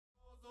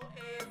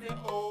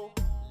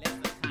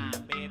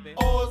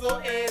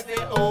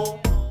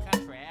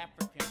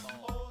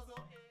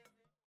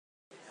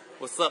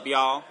What's up,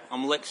 y'all?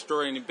 I'm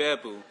Lex-Jordan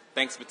Ibegbu.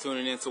 Thanks for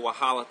tuning in to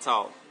Wahala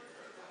Talk.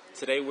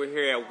 Today we're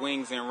here at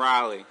Wings in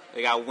Raleigh.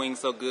 They got wings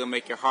so good,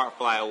 make your heart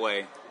fly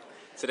away.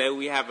 Today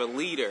we have a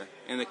leader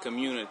in the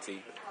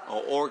community,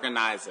 an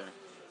organizer,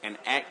 an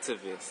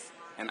activist,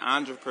 an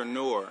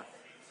entrepreneur,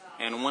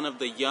 and one of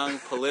the young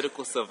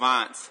political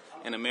savants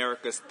in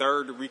America's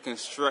third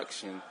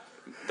Reconstruction,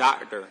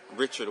 Dr.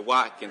 Richard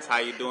Watkins. How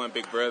you doing,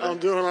 big brother? I'm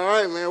doing all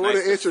right, man. What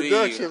Nice an to see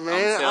introduction, you.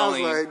 man. I was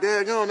I'm like,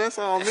 daggone, that's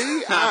all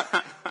me?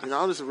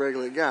 I'm just a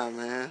regular guy,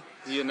 man.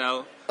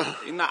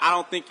 I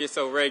don't think you're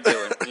so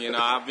regular.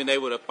 I've been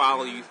able to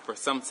follow you for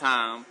some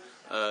time.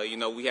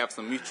 We have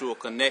some mutual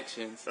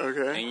connections.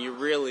 Okay. And you're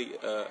really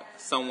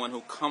someone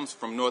who comes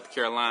from North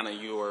Carolina.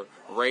 You were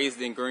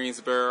raised in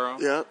Greensboro.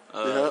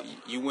 Yep.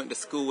 You went to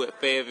school at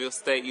Fayetteville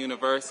State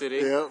University.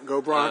 Yep.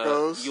 Go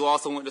Broncos. You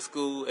also went to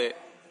school at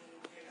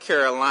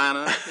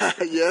Carolina.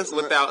 Yes.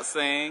 Without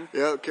saying.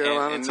 Yep.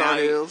 Carolina Tar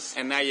Heels.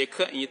 And now you're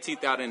cutting your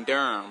teeth out in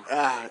Durham.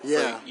 Yeah.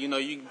 So,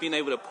 you've been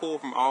able to pull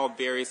from all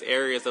various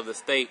areas of the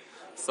state.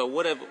 So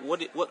what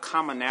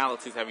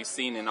commonalities have you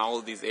seen in all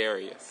of these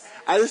areas?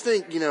 I just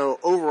think,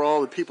 overall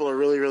the people are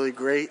really, really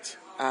great.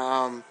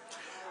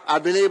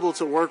 I've been able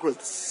to work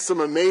with some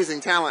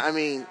amazing talent. I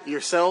mean,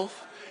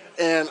 yourself.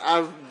 And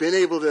I've been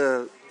able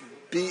to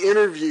be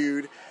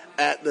interviewed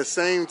at the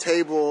same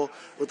table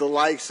with the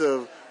likes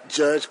of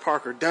Judge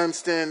Parker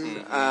Dunstan.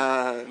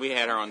 Mm-hmm. We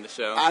had her on the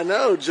show. I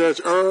know. Judge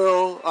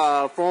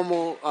Earl,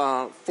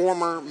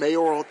 former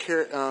mayoral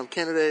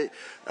candidate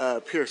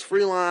Pierce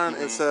Freeline.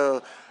 Mm-hmm. And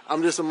so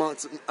I'm just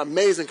amongst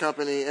amazing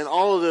company, and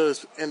all of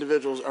those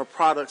individuals are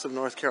products of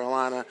North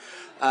Carolina.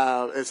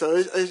 And so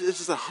it's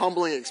just a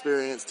humbling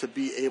experience to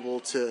be able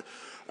to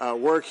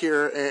work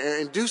here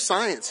and do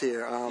science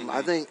here.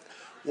 I think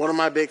one of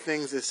my big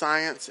things is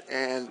science,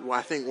 and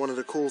I think one of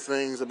the cool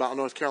things about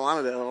North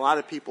Carolina that a lot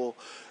of people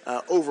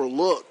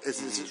overlook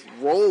is its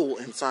role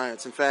in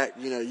science. In fact,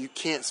 you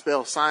can't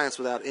spell science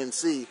without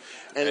NC,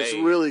 and It's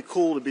really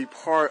cool to be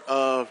part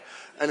of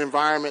an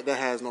environment that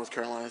has North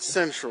Carolina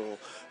Central,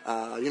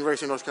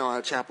 University of North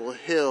Carolina, Chapel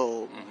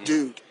Hill,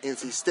 Duke,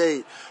 NC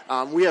State.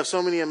 We have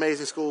so many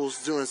amazing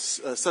schools doing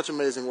such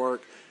amazing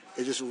work.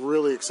 It's just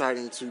really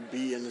exciting to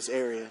be in this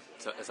area.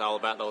 So it's all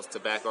about those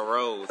tobacco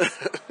roads.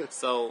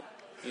 So,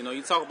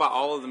 you talk about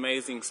all of the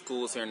amazing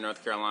schools here in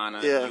North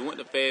Carolina. Yeah. You went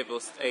to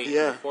Fayetteville State.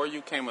 Yeah. Before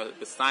you became a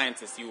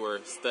scientist, you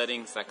were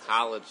studying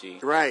psychology.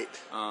 Right.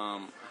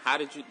 How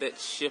did that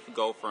shift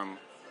go from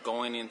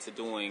going into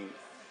doing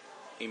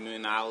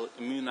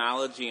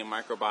immunology and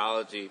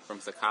microbiology from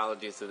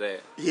psychology to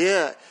that?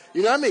 Yeah.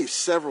 I made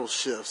several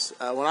shifts.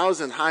 When I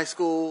was in high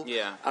school,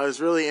 I was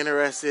really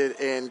interested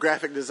in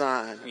graphic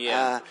design.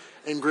 Yeah.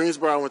 In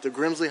Greensboro, I went to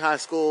Grimsley High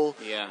School.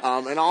 Yeah.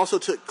 And I also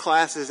took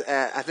classes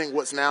at, I think,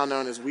 what's now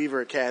known as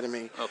Weaver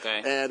Academy.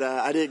 Okay. And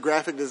I did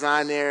graphic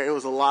design there. It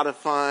was a lot of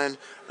fun.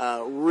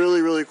 Really,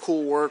 really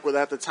cool work with,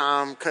 at the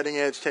time,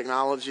 cutting-edge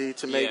technology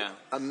to make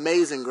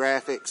amazing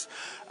graphics.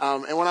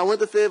 And when I went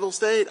to Fayetteville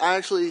State, I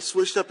actually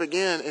switched up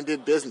again and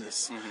did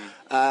business. Mm-hmm.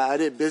 I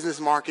did business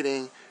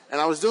marketing,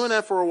 and I was doing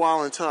that for a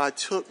while until I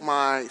took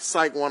my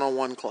Psych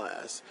 101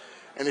 class.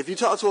 And if you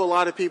talk to a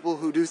lot of people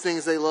who do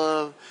things they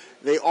love,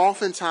 they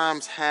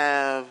oftentimes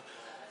have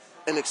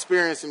an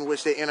experience in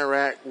which they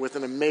interact with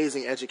an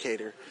amazing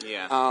educator.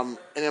 Yeah.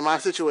 And in my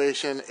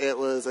situation, it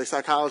was a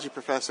psychology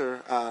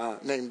professor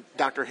named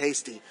Dr.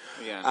 Hasty.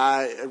 Yeah.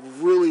 I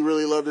really,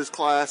 really loved his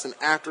class, and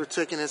after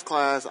taking his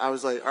class, I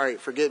was like, all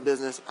right, forget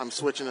business. I'm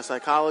switching to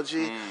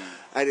psychology.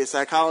 I did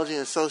psychology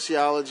and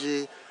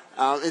sociology.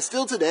 And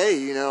still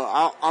today,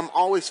 I'm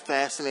always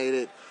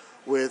fascinated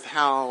with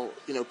how,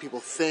 people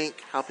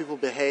think, how people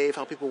behave,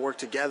 how people work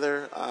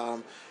together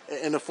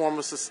in the form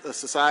of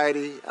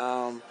society.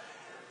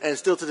 And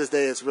still to this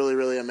day, it's really,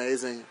 really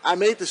amazing. I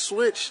made the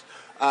switch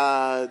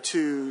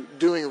to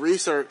doing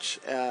research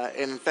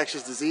in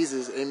infectious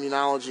diseases,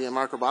 immunology, and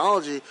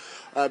microbiology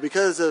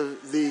because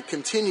of the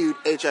continued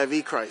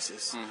HIV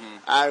crisis.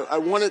 I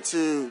wanted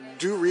to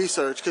do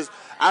research because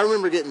I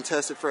remember getting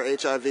tested for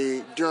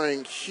HIV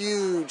during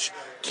huge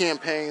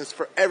campaigns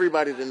for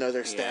everybody to know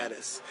their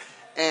status.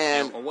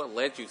 And what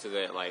led you to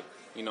that?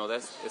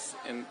 It's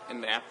in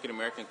the African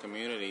American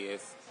community,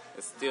 it's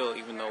still,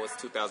 even though it's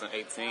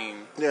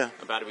 2018,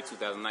 about to be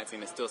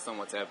 2019, it's still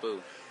somewhat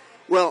taboo.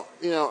 Well,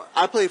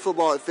 I played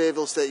football at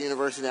Fayetteville State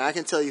University, and I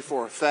can tell you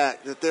for a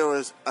fact that there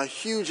was a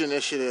huge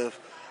initiative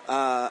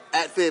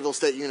at Fayetteville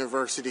State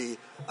University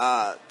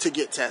to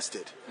get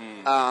tested.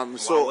 Why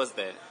was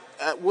that?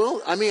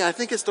 I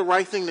think it's the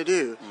right thing to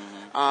do.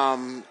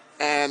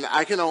 And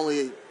I can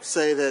only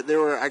say that there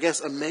were,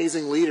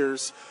 amazing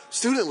leaders,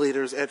 student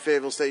leaders at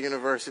Fayetteville State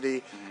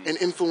University in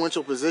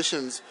influential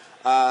positions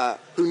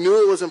who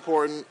knew it was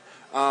important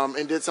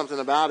and did something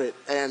about it.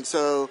 And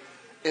so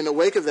in the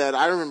wake of that,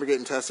 I remember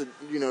getting tested,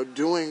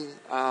 doing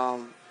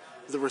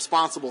the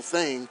responsible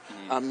thing,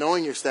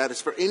 knowing your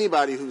status. For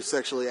anybody who's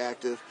sexually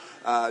active,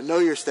 know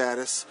your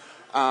status.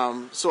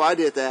 So I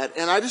did that,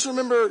 and I just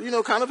remember,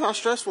 kind of how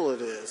stressful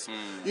it is.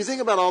 You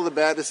think about all the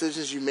bad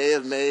decisions you may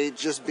have made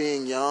just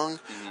being young,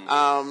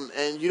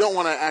 and you don't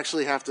want to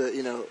actually have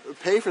to,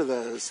 pay for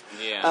those.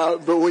 Yeah.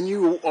 But when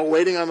you are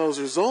waiting on those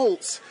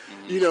results,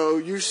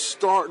 you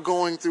start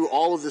going through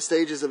all of the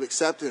stages of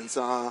acceptance.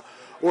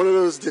 One of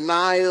those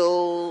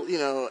denial,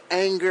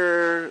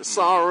 anger,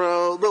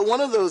 sorrow, but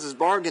one of those is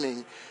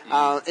bargaining.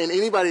 And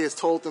anybody has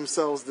told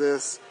themselves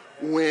this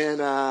when,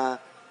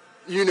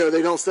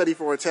 they don't study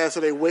for a test, or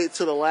they wait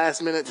till the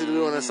last minute to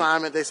do an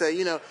assignment. They say,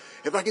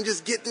 if I can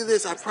just get through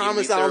this, I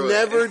promise I'll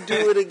never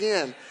do it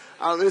again.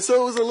 And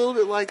so it was a little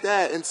bit like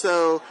that. And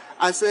so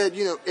I said,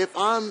 if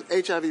I'm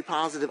HIV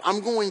positive,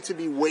 I'm going to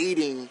be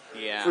waiting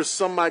for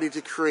somebody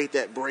to create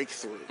that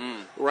breakthrough,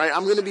 right?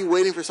 I'm going to be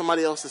waiting for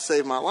somebody else to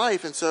save my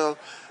life. And so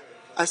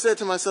I said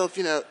to myself,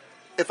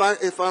 if I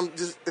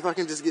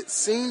can just get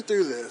seen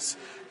through this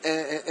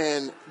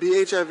and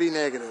be HIV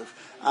negative,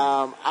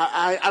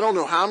 I don't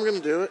know how I'm going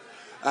to do it,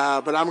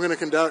 but I'm going to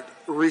conduct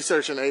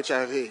research in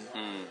HIV.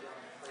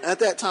 At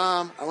that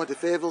time, I went to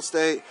Fayetteville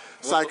State,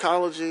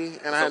 psychology,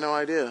 and I had no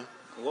idea.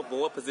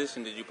 What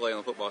position did you play on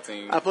the football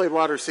team? I played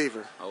wide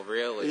receiver. Oh,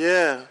 really?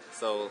 Yeah.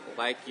 So,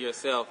 like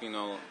yourself,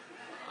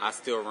 I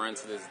still run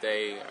to this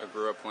day. I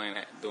grew up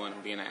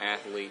being an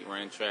athlete,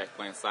 running track,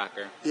 playing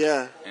soccer.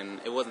 Yeah.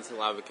 And it wasn't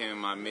until I became in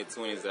my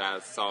mid-20s that I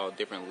saw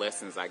different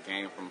lessons I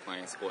gained from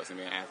playing sports and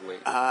being an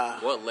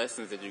athlete. What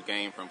lessons did you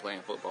gain from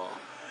playing football?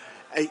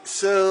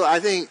 So I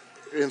think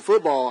in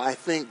football,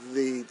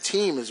 the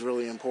team is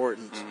really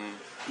important.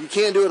 You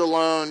can't do it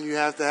alone. You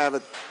have to have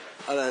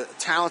a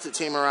talented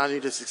team around you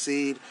to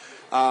succeed.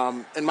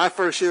 In my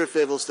first year at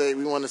Fayetteville State,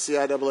 we won the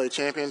CIAA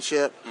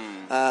championship.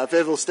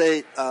 Fayetteville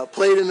State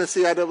played in the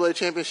CIAA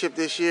championship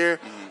this year.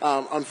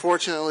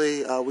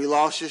 Unfortunately, we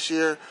lost this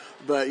year,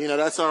 but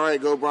that's all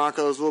right. Go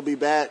Broncos! We'll be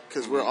back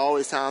because we're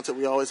always talented.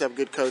 We always have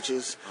good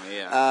coaches.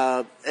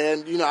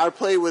 And I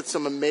played with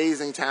some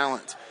amazing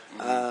talent.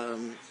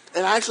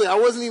 And actually, I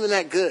wasn't even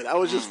that good. I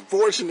was just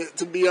fortunate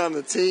to be on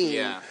the team.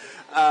 Yeah.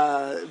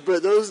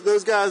 But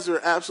those guys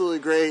were absolutely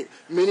great.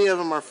 Many of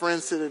them are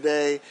friends to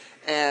today.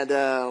 And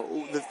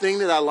the thing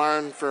that I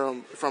learned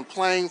from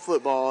playing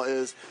football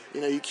is,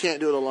 you can't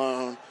do it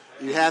alone.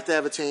 You have to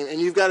have a team, and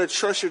you've got to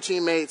trust your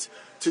teammates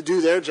to do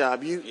their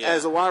job.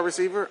 As a wide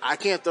receiver, I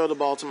can't throw the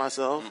ball to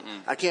myself.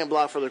 I can't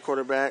block for the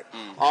quarterback.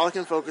 All I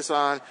can focus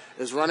on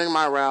is running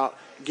my route,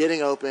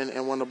 getting open,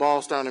 and when the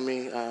ball's thrown to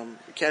me,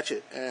 catch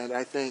it. And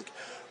I think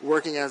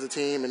working as a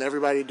team and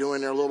everybody doing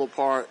their little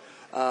part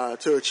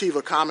to achieve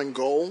a common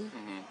goal,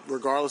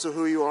 regardless of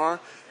who you are,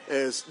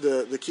 is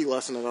the key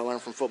lesson that I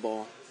learned from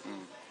football.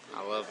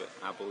 I love it.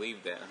 I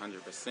believe that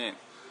 100%.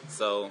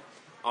 So,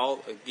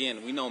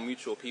 we know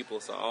mutual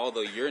people. So,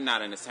 although you're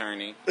not an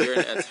attorney, you're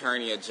an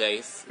attorney at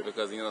Jace,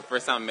 because the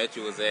first time I met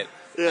you was at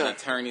an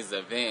attorney's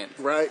event.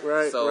 Right.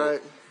 So,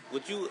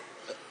 would you,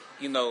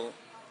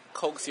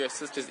 coax your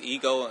sister's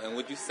ego, and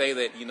would you say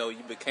that you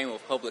became a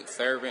public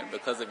servant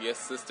because of your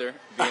sister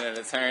being an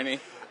attorney?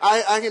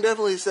 I can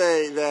definitely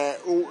say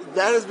that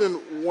has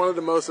been one of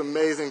the most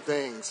amazing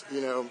things.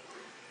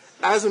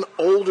 As an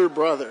older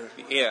brother,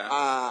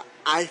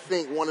 I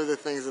think one of the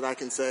things that I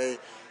can say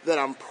that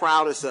I'm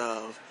proudest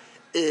of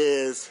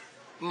is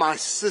my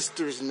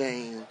sister's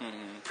name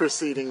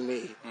preceding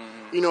me.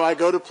 I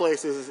go to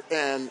places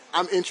and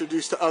I'm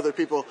introduced to other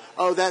people.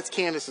 Oh, that's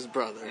Candace's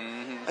brother.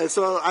 And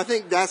so I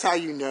think that's how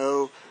you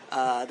know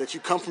that you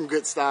come from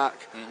good stock,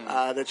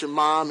 that your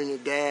mom and your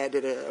dad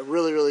did a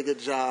really, really good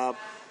job.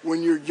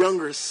 When your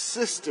younger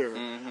sister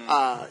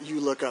you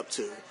look up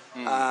to.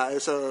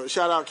 So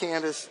shout out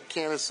Candace.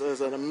 Candace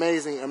is an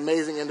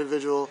amazing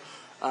individual,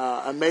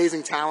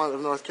 amazing talent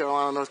of North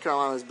Carolina. North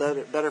Carolina is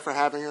better for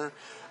having her.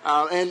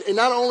 And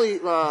not only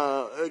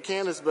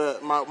Candace,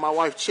 but my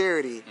wife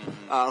Charity,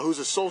 who's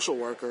a social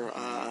worker,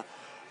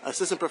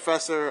 assistant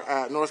professor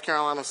at North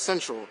Carolina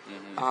Central.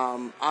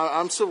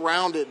 I'm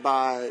surrounded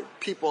by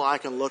people I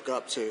can look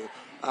up to.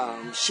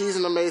 She's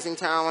an amazing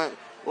talent.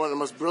 One of the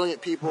most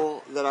brilliant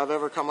people that I've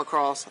ever come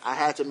across. I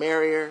had to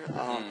marry her.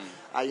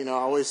 I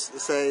always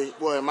say,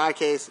 well, in my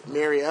case,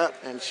 marry up,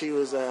 and she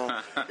was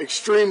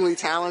extremely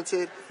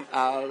talented,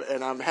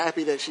 and I'm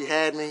happy that she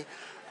had me.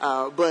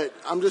 But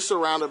I'm just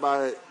surrounded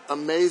by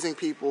amazing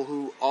people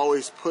who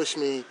always push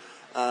me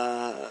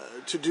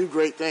to do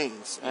great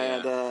things,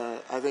 and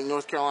I think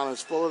North Carolina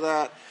is full of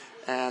that.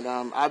 And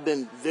I've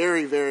been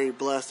very, very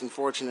blessed and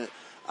fortunate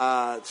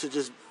to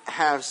just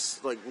have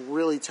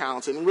really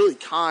talented and really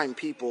kind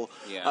people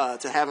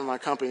to have in my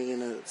company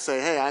and to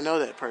say, hey, I know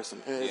that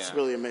person, and it's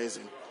really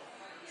amazing.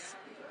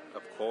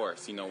 Of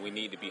course, we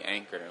need to be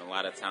anchored, and a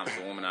lot of times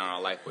the woman in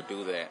our life will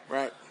do that.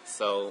 Right.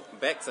 So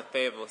back to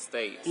Fayetteville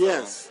State. So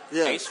yes.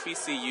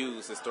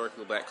 HBCUs,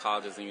 historically black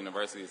colleges and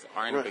universities,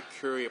 are in a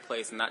peculiar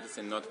place, not just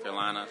in North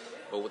Carolina,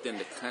 but within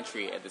the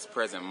country at this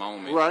present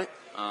moment. Right.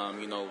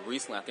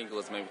 Recently, I think it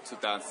was maybe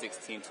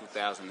 2016,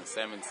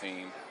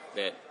 2017,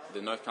 that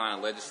the North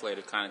Carolina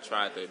legislature kind of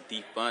tried to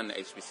defund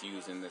the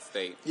HBCUs in the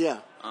state.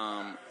 Yeah.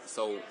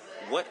 So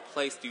what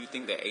place do you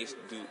think that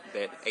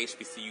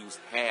HBCUs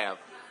have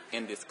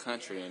in this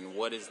country, and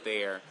what is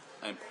their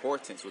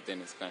importance within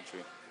this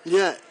country?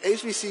 Yeah,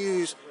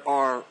 HBCUs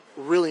are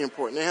really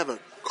important. They have a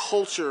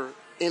culture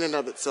in and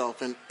of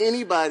itself, and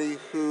anybody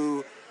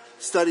who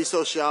studies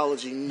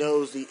sociology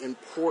knows the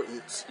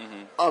importance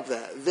of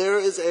that. There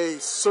is a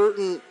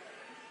certain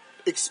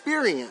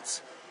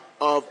experience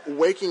of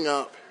waking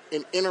up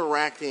and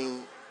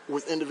interacting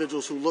with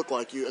individuals who look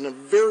like you, and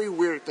very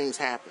weird things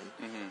happen.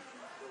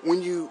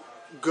 When you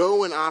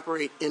go and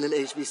operate in an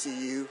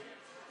HBCU,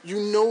 you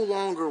no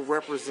longer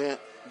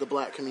represent the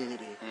black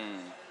community.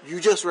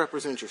 You just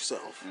represent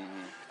yourself.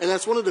 And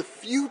that's one of the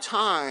few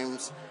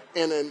times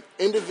in an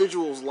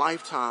individual's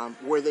lifetime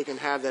where they can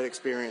have that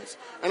experience.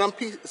 And I'm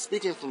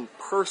speaking from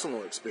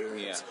personal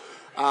experience.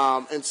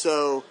 And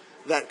so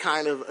that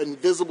kind of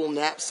invisible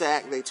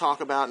knapsack they talk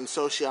about in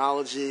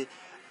sociology,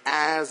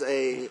 as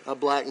a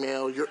black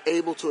male, you're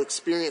able to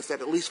experience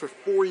that at least for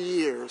 4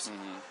 years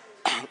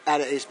at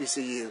an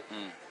HBCU.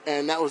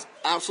 And that was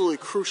absolutely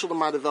crucial to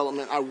my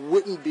development. I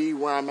wouldn't be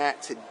where I'm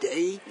at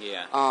today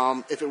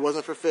if it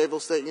wasn't for Fayetteville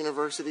State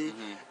University.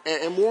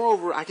 And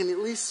moreover, I can at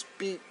least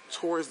speak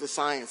towards the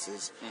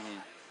sciences.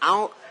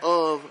 Out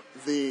of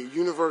the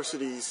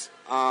universities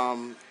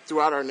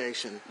throughout our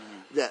nation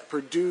that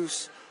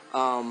produce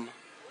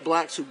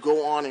blacks who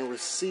go on and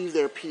receive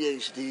their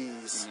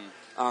PhDs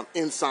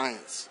in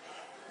science,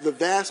 the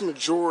vast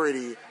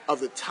majority of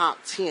the top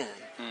 10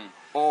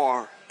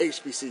 are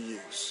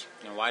HBCUs.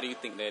 And why do you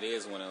think that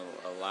is when a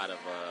lot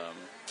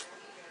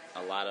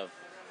of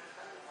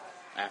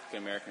African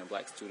American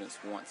black students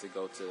want to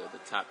go to the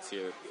top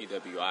tier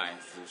PWI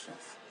institutions?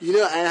 You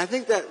know, and I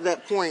think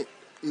that point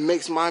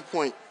makes my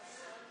point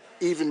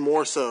even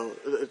more so,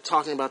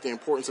 talking about the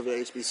importance of the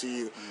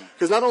HBCU.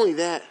 Because not only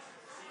that,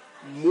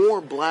 more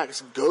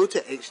blacks go to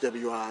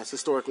HWIs,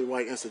 historically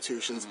white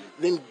institutions,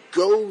 than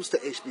goes to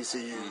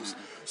HBCUs.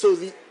 So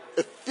the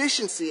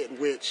efficiency at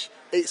which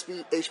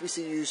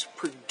HBCUs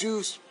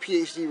produce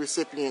PhD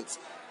recipients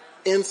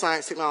in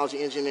science,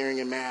 technology, engineering,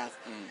 and math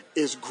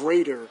is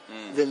greater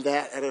than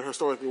that at a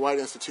historically white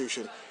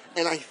institution.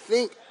 And I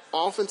think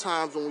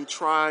oftentimes when we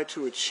try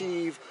to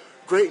achieve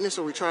greatness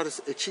or we try to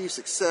achieve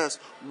success,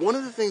 one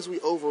of the things we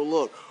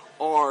overlook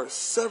are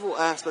several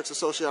aspects of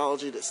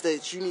sociology that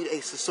states you need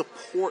a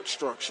support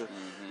structure.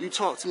 You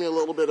talked to me a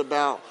little bit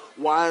about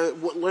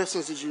what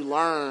lessons did you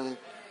learn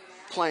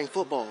playing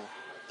football?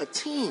 A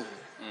team.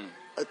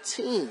 A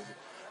team.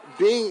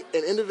 Being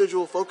an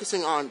individual,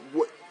 focusing on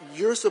what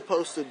you're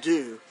supposed to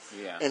do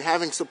and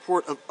having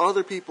support of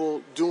other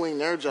people doing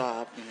their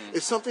job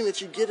is something that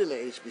you get in the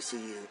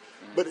HBCU.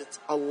 But it's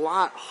a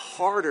lot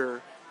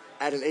harder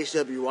at an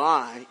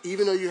HWI,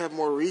 even though you have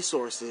more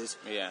resources,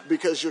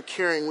 because you're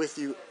carrying with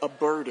you a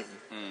burden,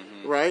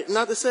 right?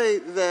 Not to say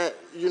that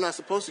you're not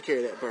supposed to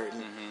carry that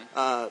burden.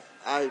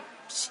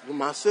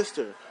 My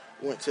sister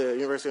went to the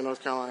University of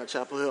North Carolina at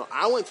Chapel Hill.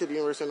 I went to the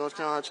University of North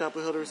Carolina at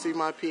Chapel Hill to receive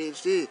my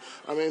PhD.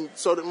 I mean,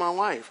 so did my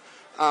wife.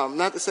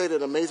 Not to say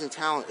that amazing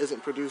talent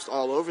isn't produced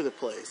all over the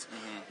place,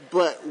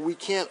 but we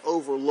can't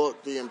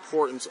overlook the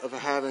importance of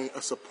having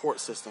a support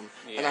system.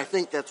 And I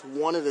think that's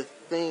one of the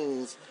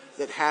things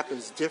that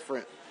happens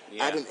different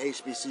at an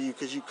HBCU,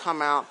 because you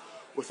come out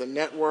with a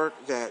network,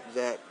 that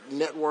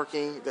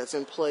networking that's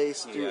in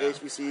place through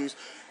HBCUs,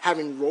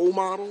 having role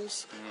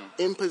models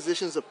in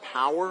positions of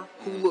power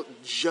who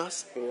look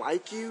just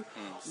like you.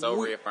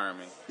 So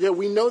reaffirming. Yeah,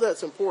 we know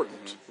that's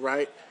important,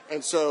 right?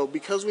 And so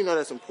because we know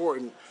that's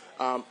important,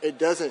 it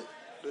doesn't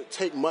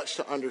take much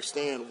to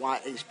understand why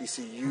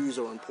HBCUs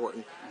are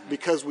important,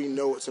 because we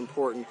know it's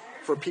important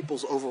for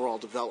people's overall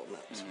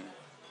development.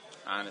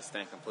 I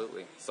understand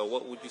completely. So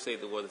what would you say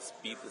that would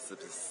be the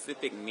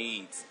specific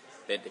needs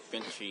that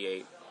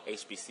differentiate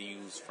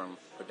HBCUs from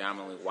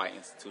predominantly white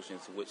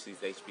institutions, which these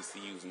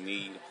HBCUs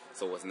need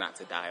so as not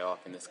to die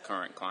off in this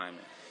current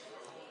climate?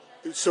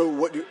 So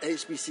what do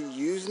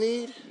HBCUs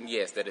need?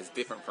 Yes, that is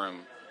different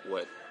from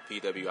what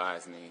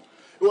PWIs need.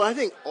 Well, I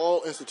think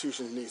all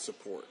institutions need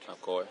support. Of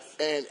course.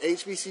 And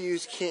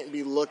HBCUs can't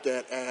be looked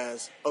at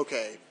as,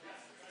 okay,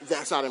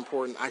 that's not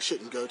important, I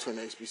shouldn't go to an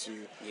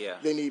HBCU.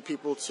 They need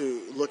people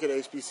to look at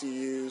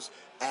HBCUs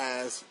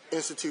as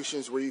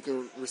institutions where you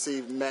can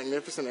receive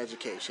magnificent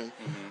education.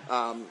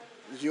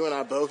 You and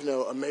I both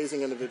know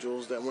amazing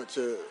individuals that went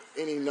to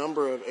any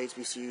number of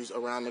HBCUs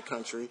around the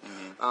country.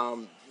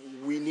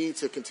 We need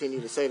to continue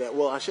to say that.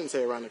 Well, I shouldn't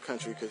say around the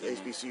country, because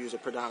HBCUs are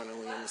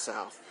predominantly in the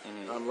South.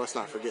 Let's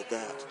not forget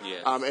that.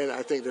 And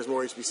I think there's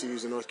more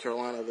HBCUs in North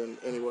Carolina than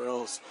anywhere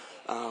else.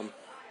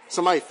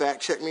 Somebody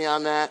fact check me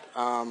on that.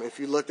 If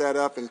you look that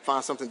up and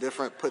find something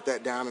different, put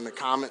that down in the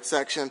comment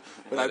section.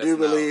 But I do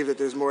believe that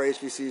there's more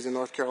HBCUs in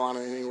North Carolina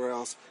than anywhere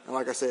else. And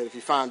like I said, if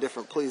you find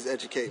different, please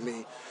educate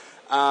me.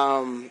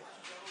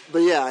 But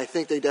yeah, I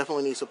think they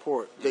definitely need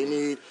support. They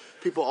need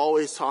people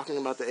always talking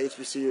about the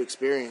HBCU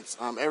experience.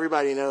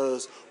 Everybody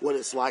knows what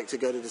it's like to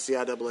go to the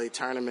CIAA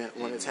tournament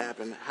when it's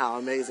happened, how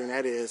amazing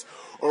that is,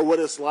 or what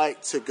it's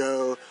like to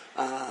go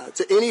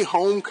to any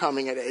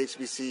homecoming at a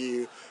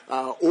HBCU,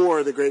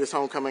 or the greatest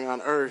homecoming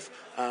on earth,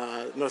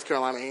 North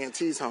Carolina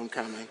A&T's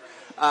homecoming.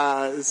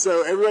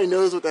 So everybody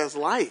knows what that's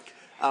like.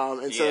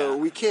 And so Yeah.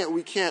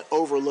 we can't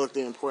overlook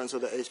the importance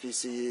of the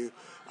HBCU.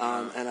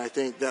 And I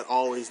think that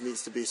always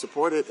needs to be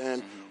supported.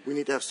 And we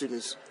need to have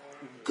students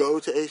go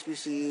to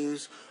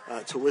HBCUs.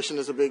 Tuition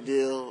is a big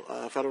deal.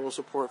 Federal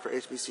support for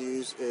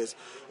HBCUs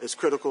is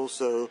critical.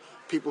 So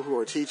people who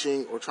are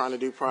teaching or trying to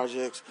do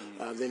projects,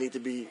 they need to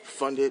be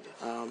funded,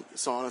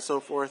 so on and so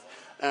forth.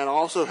 And I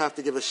also have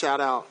to give a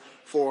shout out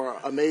for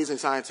amazing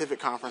scientific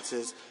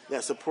conferences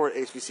that support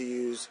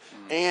HBCUs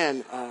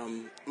and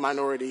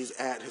minorities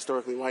at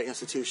historically white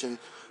institutions,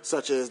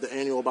 such as the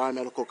annual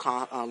Biomedical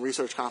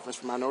Research Conference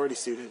for minority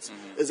students,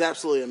 is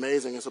absolutely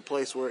amazing. It's a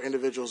place where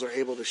individuals are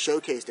able to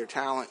showcase their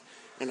talent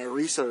and their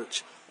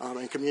research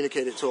and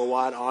communicate it to a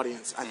wide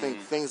audience. I think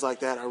things like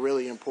that are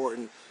really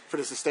important for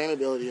the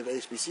sustainability of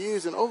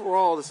HBCUs and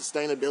overall the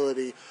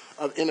sustainability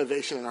of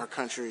innovation in our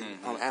country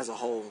as a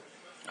whole.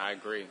 I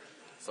agree.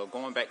 So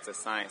going back to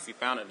science, you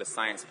founded the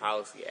Science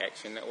Policy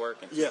Action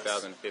Network in Yes.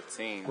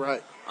 2015.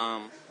 Right.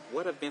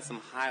 What have been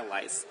some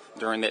highlights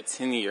during that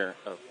tenure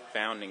of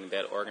founding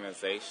that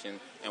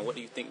organization, and what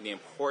do you think the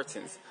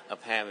importance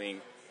of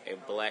having a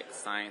black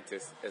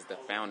scientist as the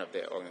founder of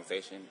that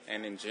organization,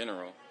 and in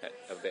general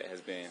of that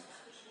has been?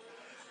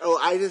 Oh,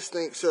 I just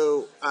think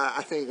so.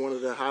 I think one of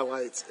the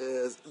highlights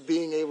is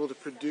being able to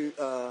produce,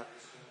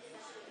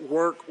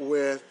 work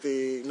with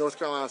the North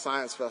Carolina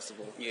Science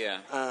Festival. Yeah.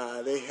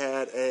 They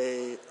had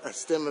a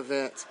STEM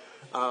event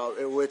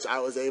in which I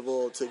was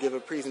able to give a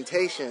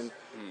presentation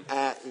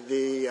at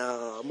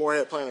the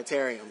Moorhead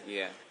Planetarium.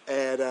 Yeah.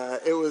 And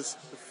it was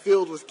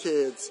filled with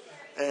kids,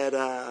 and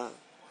I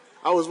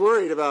was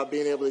worried about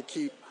being able to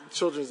keep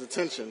children's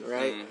attention,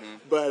 right?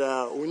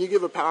 But when you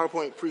give a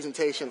PowerPoint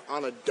presentation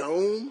on a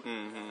dome,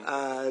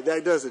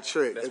 that does a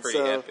trick. That's and pretty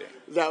so epic.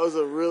 That was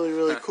a really,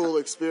 really cool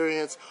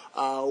experience.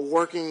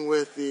 Working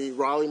with the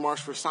Raleigh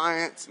March for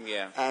Science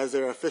as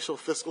their official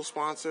fiscal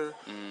sponsor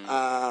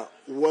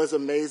was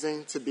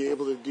amazing to be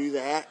able to do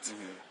that.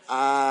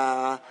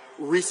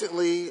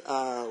 Recently,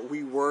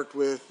 we worked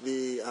with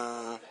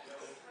the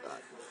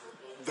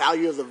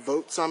Value of the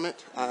Vote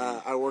Summit.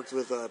 I worked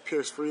with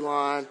Pierce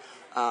Freelon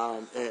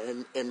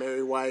and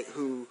Mary White,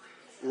 who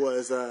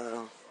was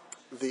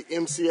the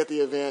MC at the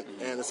event,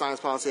 and the Science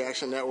Policy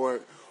Action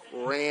Network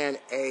ran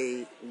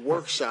a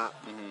workshop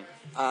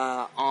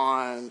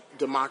on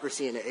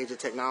democracy in the age of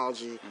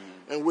technology,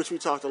 in which we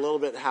talked a little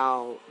bit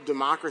how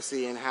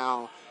democracy and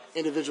how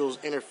individuals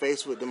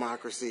interface with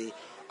democracy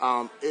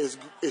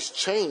is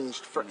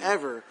changed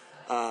forever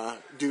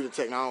due to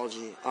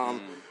technology.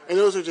 And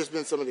those have just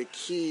been some of the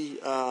key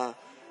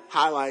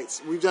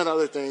highlights. We've done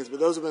other things, but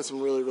those have been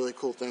some really, really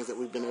cool things that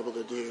we've been able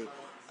to do.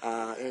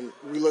 And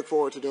we look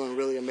forward to doing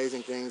really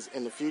amazing things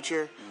in the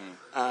future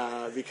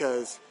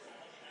because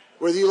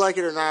whether you like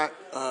it or not,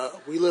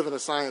 we live in a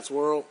science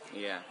world.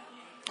 Yeah.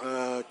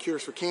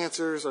 Cures for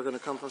cancers are going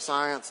to come from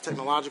science.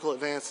 Technological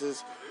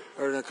advances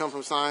are going to come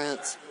from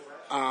science.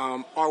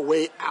 Our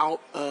way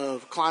out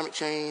of climate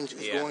change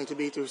is going to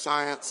be through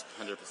science.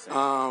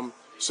 100%.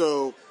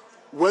 So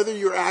whether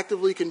you're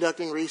actively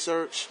conducting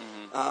research,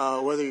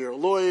 whether you're a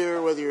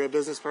lawyer, whether you're a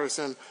business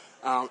person,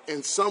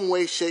 in some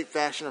way, shape,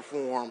 fashion, or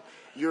form,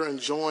 you're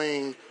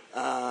enjoying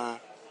the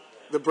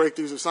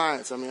breakthroughs of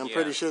science. I mean, I'm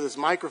pretty sure this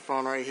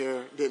microphone right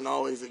here didn't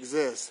always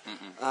exist,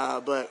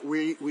 but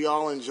we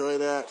all enjoy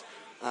that,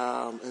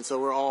 and so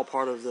we're all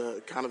part of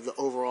the kind of the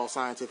overall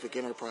scientific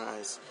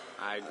enterprise.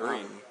 I agree.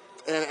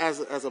 And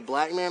as a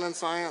black man in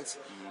science,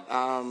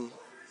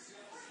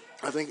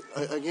 I think,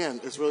 again,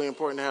 it's really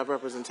important to have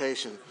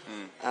representation.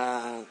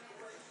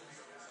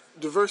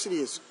 Diversity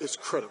is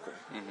critical,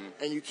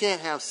 and you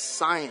can't have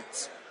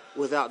science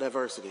without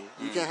diversity.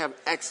 You can't have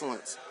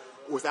excellence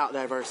without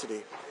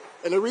diversity.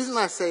 And the reason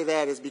I say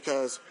that is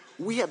because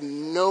we have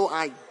no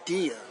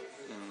idea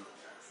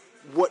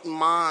what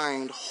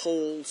mind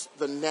holds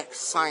the next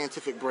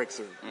scientific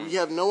breakthrough. We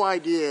have no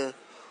idea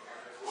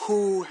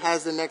who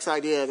has the next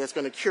idea that's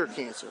going to cure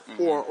cancer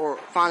or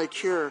find a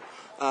cure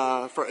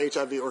for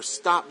HIV or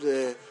stop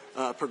the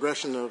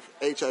progression of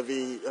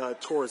HIV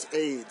towards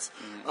AIDS,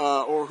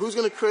 or who's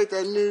going to create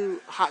that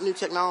hot new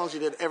technology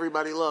that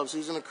everybody loves,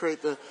 who's going to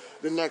create the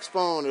next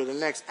phone or the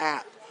next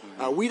app.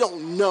 We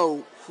don't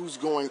know who's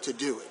going to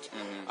do it.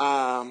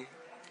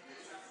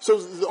 So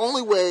the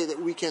only way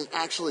that we can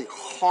actually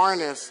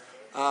harness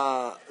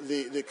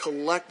the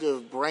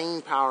collective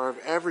brain power of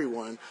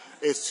everyone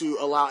is to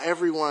allow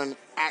everyone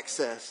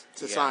access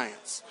to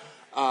science.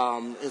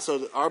 And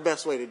so our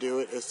best way to do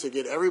it is to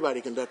get everybody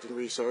conducting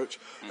research.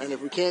 And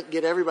if we can't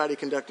get everybody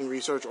conducting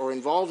research or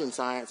involved in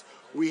science,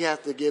 we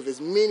have to give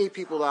as many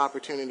people the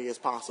opportunity as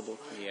possible.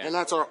 And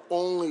that's our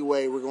only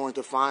way we're going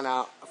to find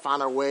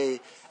our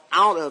way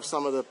out of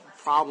some of the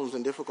problems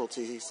and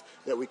difficulties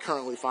that we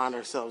currently find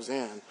ourselves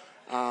in.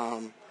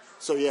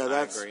 So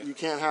you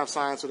can't have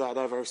science without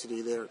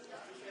diversity. They're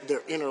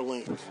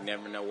interlinked. You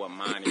never know what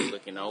mind you're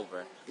looking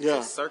over. Yeah.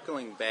 Just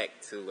circling back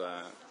to,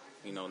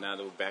 now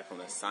that we're back on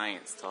the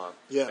science talk,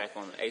 back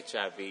on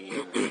HIV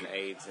and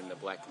AIDS in the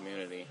black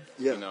community,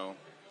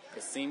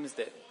 it seems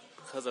that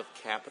because of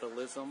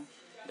capitalism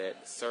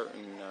that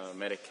certain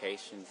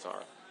medications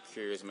or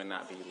cures may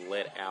not be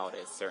let out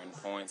at certain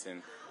points,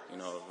 and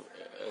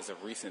as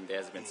of recent,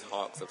 there's been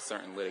talks of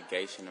certain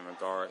litigation in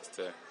regards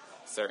to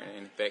certain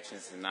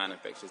infectious and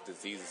non-infectious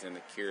diseases and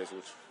the cures,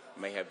 which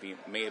may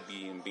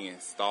be being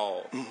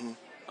stalled.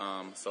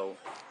 So,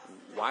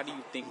 why do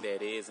you think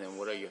that is, and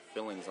what are your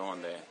feelings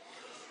on that?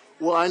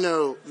 Well, I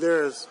know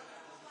there's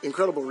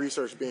incredible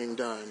research being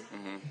done.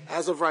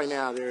 As of right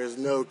now, there is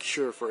no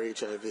cure for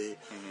HIV.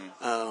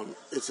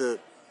 It's an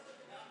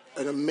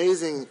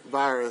amazing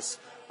virus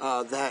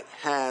that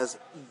has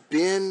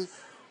been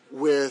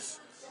with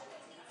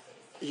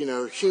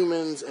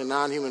humans and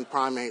non-human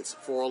primates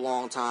for a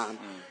long time.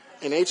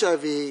 And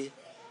HIV,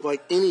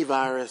 like any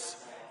virus,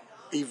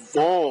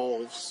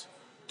 evolves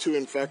to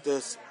infect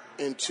us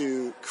and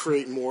to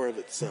create more of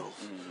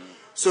itself.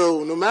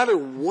 So no matter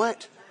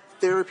what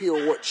therapy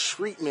or what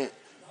treatment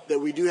that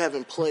we do have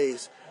in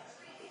place,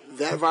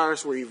 that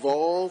virus will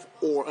evolve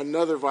or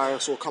another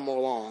virus will come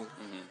along.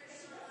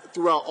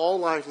 Throughout all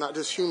life, not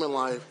just human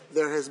life,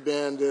 there has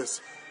been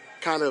this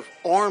kind of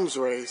arms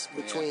race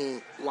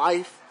between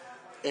life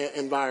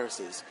and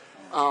viruses.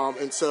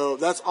 And so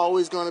that's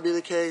always going to be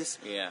the case.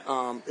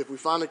 If we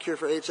find a cure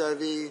for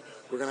HIV,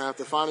 we're going to have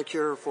to find a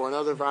cure for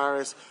another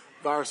virus.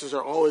 Viruses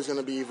are always going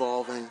to be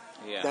evolving.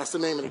 That's the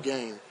name of the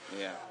game.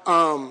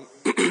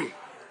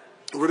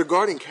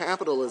 Regarding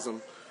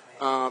capitalism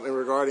and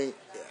regarding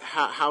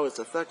how it's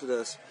affected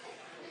us,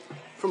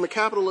 from a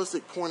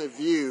capitalistic point of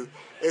view,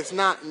 it's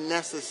not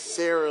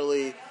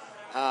necessarily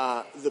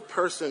the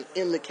person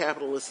in the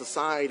capitalist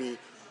society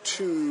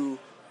to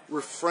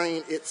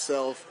refrain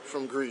itself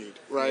from greed,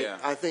 right?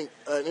 I think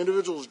an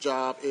individual's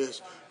job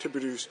is to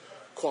produce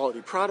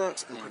quality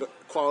products and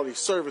quality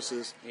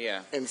services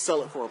and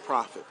sell it for a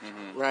profit,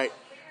 right?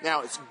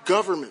 Now, it's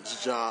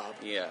government's job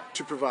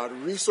to provide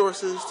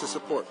resources to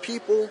support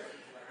people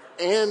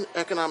and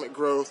economic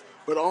growth,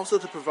 but also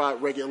to provide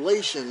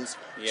regulations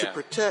to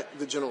protect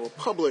the general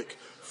public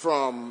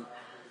from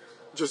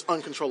just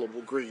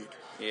uncontrollable greed.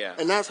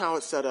 And that's how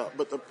it's set up.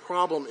 But the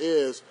problem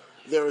is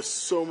there is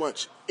so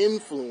much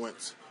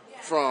influence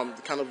from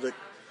kind of the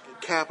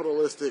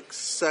capitalistic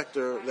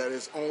sector that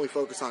is only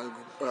focused on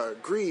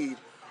greed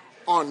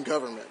on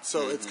government.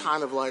 So it's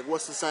kind of like,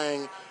 what's the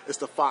saying? It's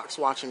the fox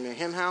watching the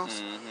hen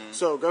house.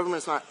 So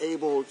government's not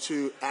able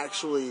to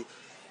actually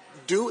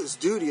do its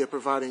duty of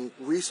providing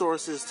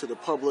resources to the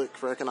public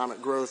for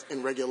economic growth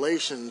and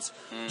regulations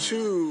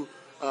to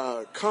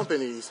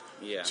companies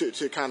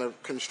to kind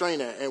of constrain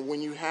that. And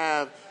when you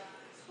have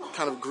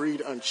kind of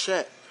greed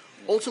unchecked,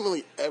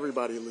 ultimately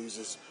everybody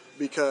loses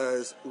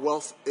because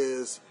wealth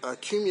is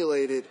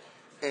accumulated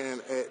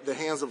in the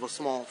hands of a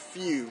small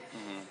few.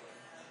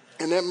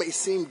 And that may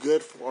seem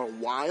good for a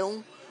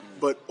while,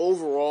 but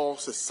overall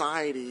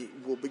society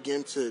will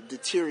begin to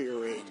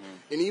deteriorate.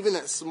 And even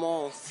that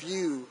small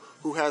few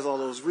who has all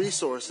those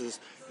resources,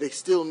 they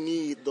still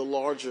need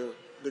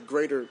the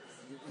greater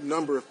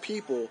number of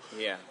people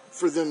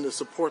for them to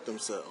support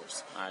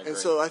themselves. And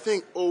so I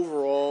think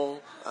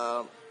overall,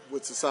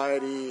 with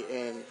society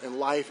and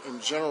life in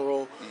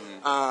general,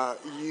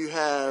 you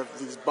have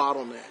these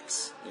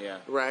bottlenecks,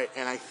 right?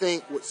 And I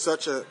think with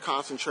such a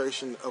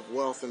concentration of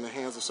wealth in the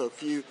hands of so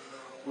few,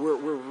 we're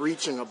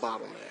reaching a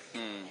bottleneck.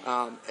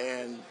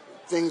 And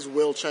things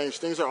will change.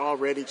 Things are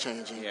already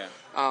changing.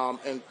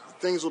 And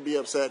things will be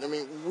upset. I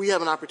mean, we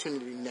have an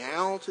opportunity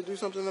now to do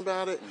something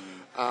about it.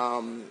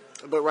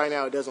 But right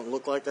now it doesn't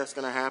look like that's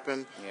going to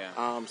happen.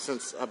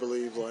 Since, I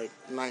believe, like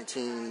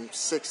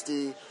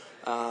 1960,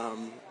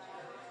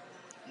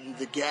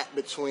 the gap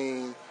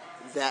between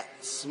that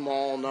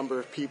small number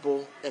of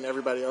people and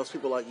everybody else,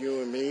 people like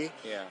you and me,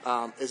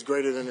 is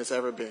greater than it's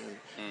ever been.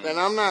 And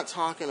I'm not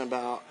talking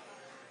about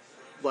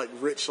like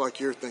rich like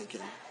you're thinking.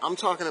 I'm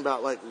talking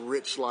about like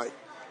rich like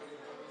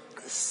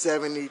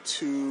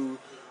 $72.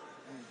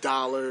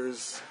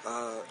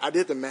 I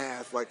did the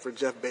math like for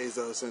Jeff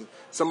Bezos, and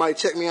somebody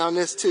check me on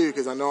this too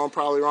because I know I'm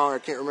probably wrong. I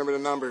can't remember the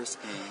numbers.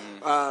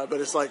 But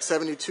it's like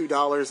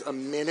 $72 a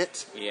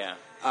minute.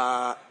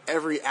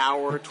 Every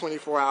hour,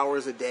 24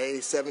 hours a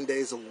day, 7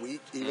 days a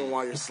week, even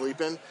while you're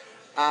sleeping.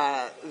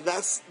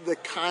 That's the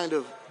kind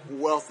of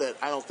wealth that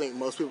I don't think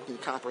most people can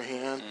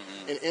comprehend.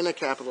 And in a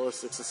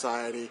capitalistic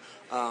society,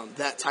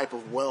 that type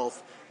of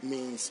wealth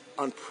means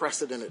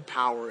unprecedented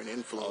power and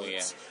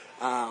influence.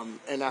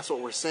 And that's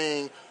what we're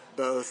seeing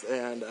both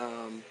in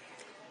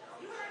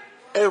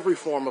every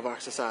form of our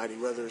society,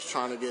 whether it's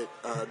trying to get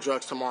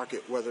drugs to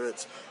market, whether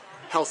it's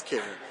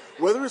healthcare,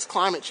 whether it's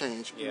climate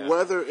change,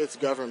 whether it's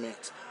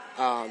government.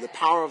 The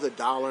power of the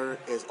dollar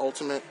is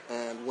ultimate,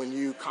 and when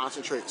you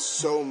concentrate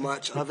so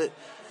much of it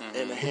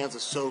in the hands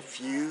of so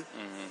few,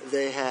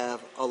 they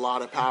have a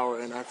lot of power.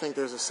 And I think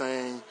there's a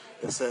saying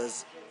that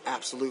says,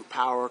 absolute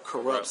power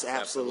corrupts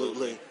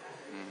absolutely.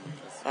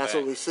 That's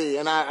what we see,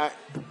 and I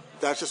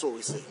that's just what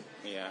we see.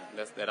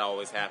 That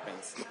always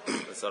happens.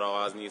 So there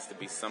always needs to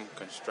be some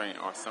constraint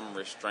or some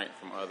restraint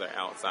from other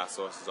outside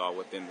sources or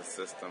within the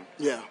system.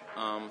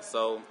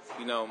 So,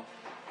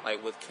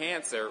 like with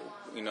cancer,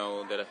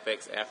 that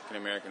affects African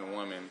American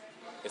women,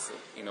 it's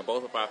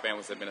both of our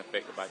families have been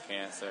affected by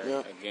cancer.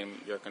 Yep. Again,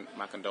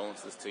 my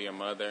condolences to your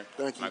mother.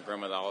 Thank you. My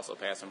grandmother also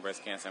passed from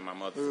breast cancer, and my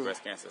mother's a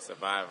breast cancer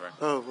survivor.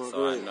 Oh, well, so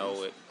great. I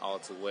know it all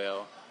too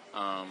well.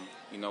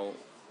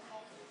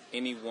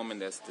 Any woman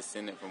that's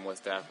descended from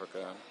West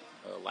Africa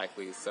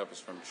likely suffers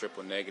from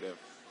triple negative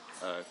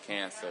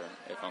cancer,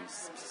 if I'm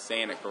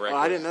saying it correctly.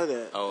 Oh, I didn't know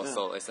that. Oh, yeah.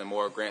 So it's a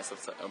more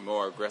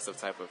aggressive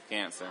type of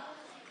cancer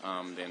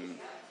than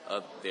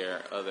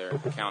their other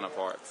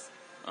counterparts.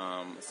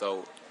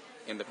 So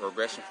in the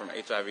progression from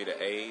HIV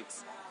to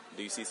AIDS,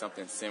 do you see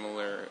something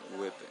similar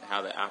with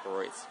how that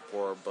operates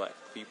for black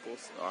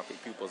peoples or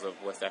peoples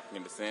of West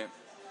African descent?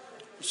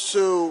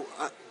 So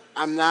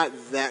I'm not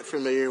that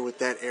familiar with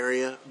that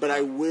area, but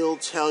I will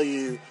tell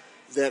you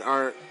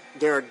that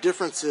there are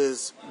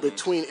differences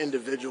between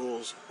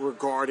individuals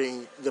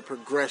regarding the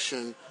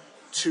progression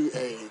to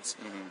AIDS.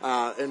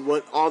 And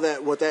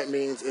what that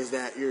means is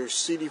that your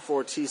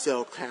CD4 T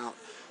cell count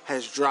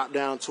has dropped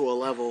down to a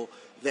level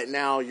that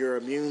now your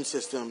immune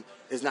system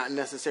is not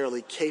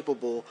necessarily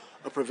capable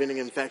of preventing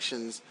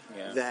infections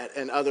that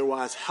an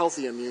otherwise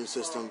healthy immune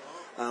system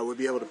would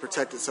be able to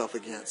protect itself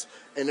against.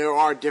 And there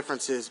are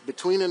differences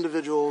between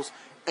individuals,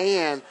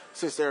 and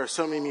since there are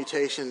so many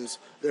mutations,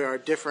 there are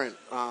different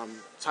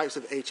types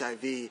of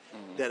HIV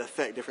that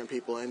affect different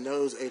people, and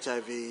those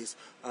HIVs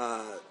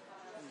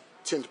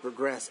tend to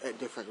progress at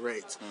different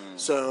rates.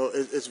 So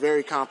it's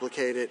very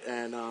complicated,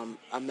 and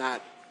I'm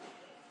not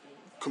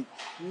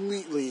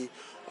completely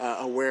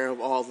aware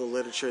of all the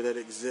literature that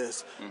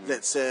exists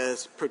that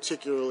says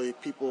particularly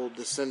people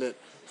descendant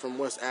from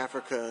West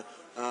Africa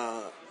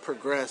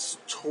progress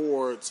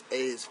towards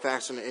AIDS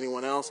faster than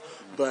anyone else,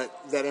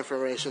 but that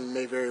information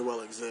may very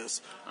well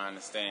exist. I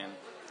understand.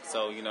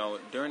 So,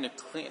 during the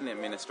Clinton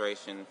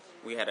administration,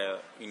 we had a,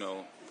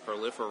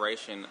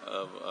 proliferation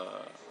of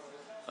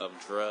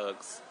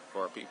drugs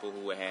for people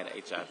who had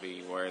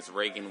HIV, whereas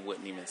Reagan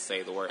wouldn't even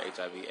say the word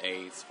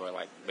HIV/AIDS for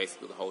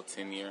basically the whole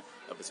tenure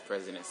of his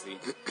presidency.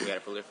 We had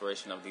a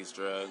proliferation of these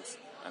drugs,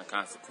 and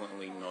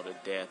consequently, the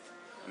death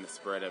and the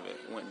spread of it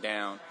went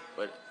down.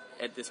 But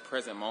at this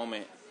present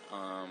moment,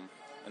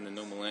 in the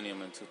new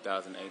millennium in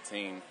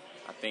 2018,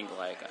 I think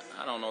I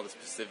don't know the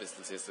specific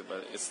statistic,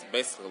 but it's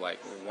basically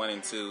 1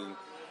 in 2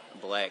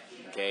 black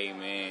gay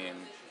men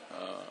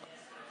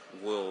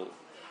will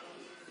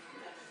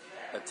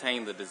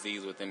attain the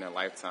disease within their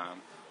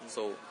lifetime.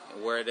 So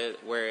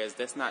whereas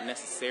that's not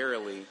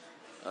necessarily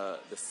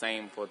the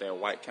same for their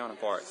white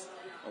counterparts.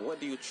 And what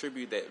do you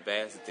attribute that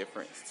vast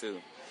difference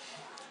to?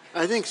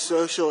 I think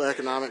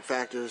socioeconomic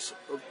factors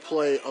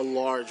play a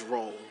large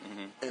role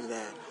in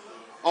that.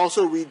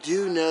 Also, we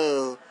do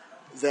know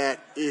that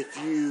if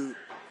you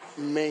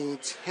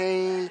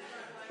maintain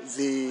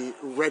the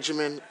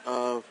regimen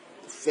of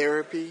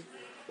therapy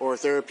or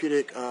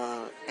therapeutic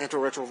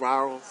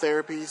antiretroviral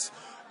therapies,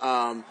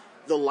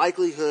 the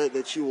likelihood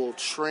that you will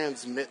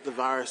transmit the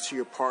virus to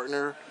your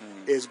partner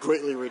is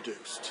greatly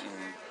reduced.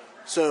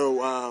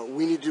 So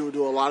we need to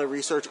do a lot of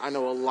research. I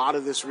know a lot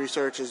of this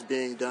research is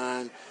being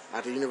done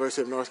at the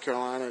University of North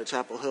Carolina, at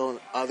Chapel Hill,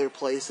 and other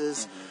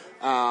places.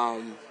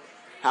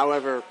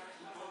 However,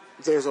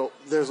 there's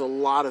a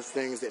lot of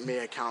things that may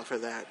account for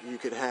that. You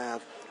could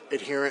have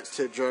adherence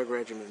to drug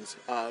regimens.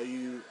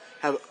 You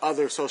have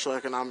other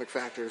socioeconomic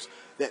factors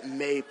that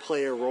may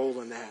play a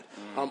role in that.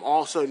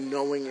 Also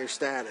knowing your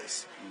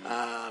status.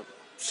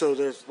 So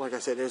there's, like I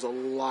said, there's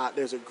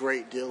a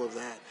great deal of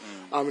that.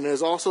 And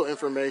there's also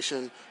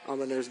information,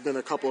 and there's been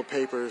a couple of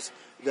papers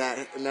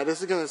that, now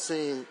this is going to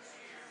seem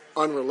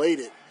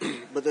unrelated,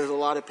 but there's a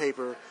lot of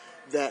paper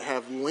that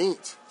have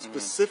linked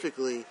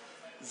specifically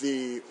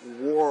the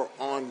war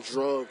on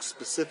drugs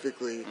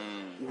specifically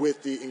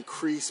with the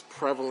increased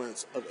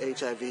prevalence of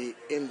HIV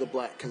in the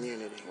black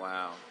community.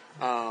 Wow.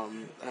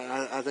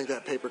 I think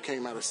that paper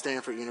came out of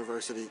Stanford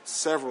University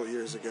several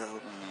years ago.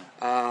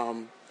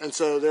 And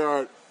so there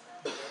are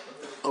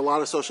a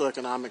lot of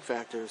socioeconomic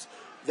factors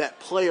that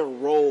play a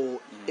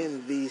role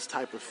in these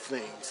type of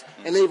things.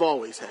 And they've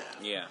always had.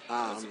 Yeah,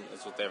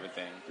 it's with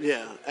everything.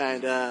 Yeah,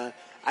 and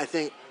I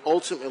think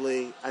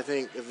ultimately,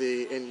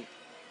 and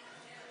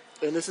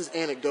this is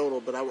anecdotal,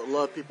 but I would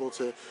love people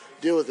to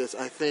deal with this.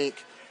 I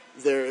think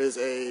there is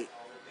a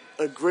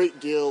great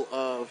deal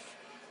of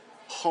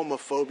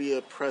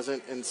homophobia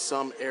present in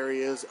some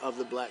areas of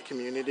the black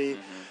community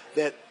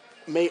that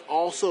may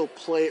also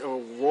play a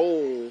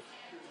role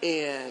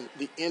in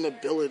the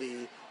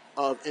inability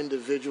of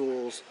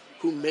individuals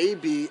who may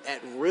be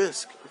at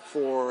risk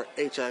for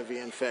HIV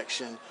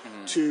infection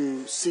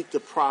to seek the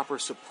proper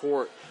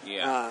support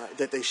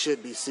that they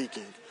should be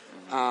seeking.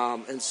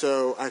 And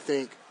so I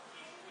think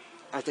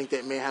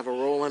that may have a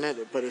role in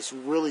it, but it's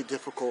really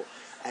difficult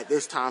at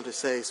this time to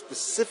say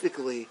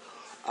specifically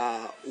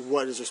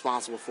what is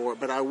responsible for it.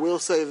 But I will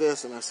say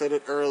this, and I said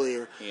it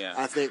earlier,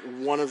 I think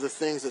one of the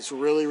things that's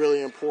really,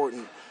 really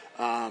important,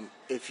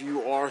 if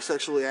you are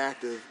sexually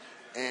active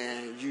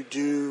and you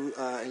do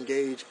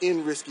engage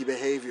in risky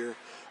behavior,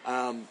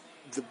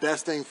 the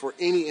best thing for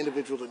any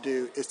individual to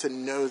do is to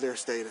know their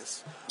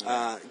status.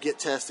 Get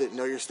tested,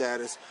 know your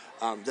status.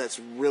 That's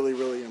really,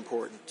 really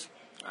important.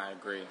 I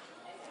agree.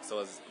 So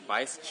as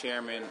vice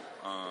chairman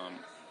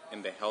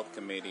in the health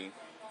committee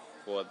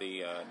for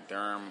the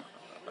Durham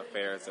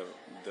affairs of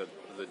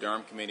the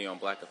Durham Committee on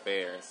Black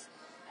Affairs,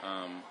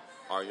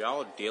 are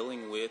y'all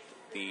dealing with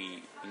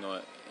in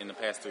the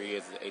past 3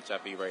 years, the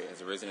HIV rate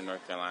has risen in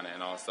North Carolina,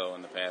 and also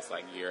in the past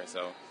year or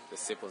so, the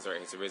syphilis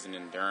rate has risen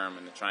in Durham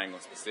and the Triangle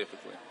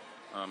specifically.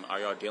 Are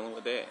y'all dealing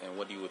with that, and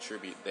what do you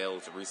attribute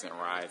those recent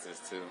rises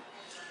to?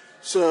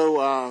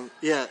 So,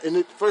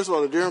 first of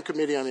all, the Durham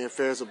Committee on the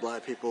Affairs of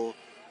Black People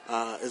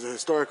is a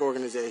historic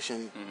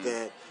organization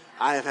that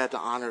I have had the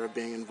honor of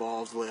being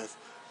involved with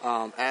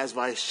as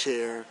vice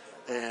chair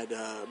and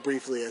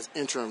briefly as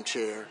interim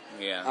chair.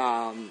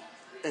 Yeah.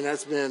 And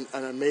that's been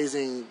an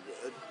amazing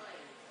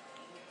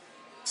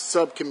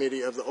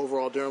subcommittee of the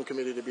overall Durham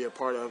Committee to be a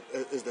part of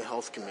is the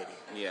Health Committee.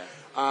 Yeah.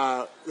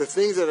 The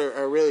things that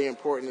are really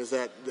important is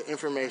that the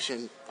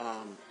information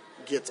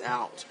gets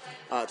out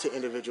to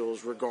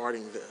individuals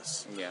regarding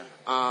this. Yeah.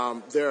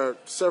 There are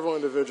several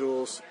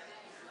individuals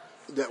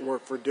that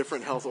work for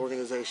different health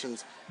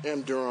organizations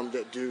in Durham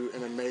that do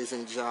an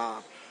amazing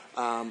job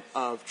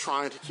of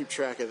trying to keep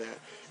track of that.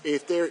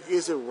 If there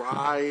is a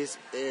rise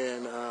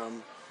in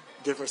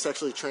different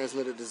sexually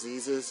transmitted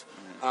diseases,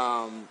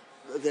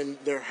 then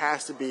there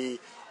has to be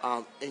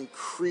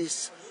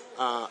increased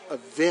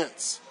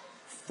events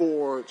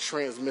for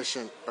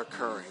transmission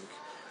occurring.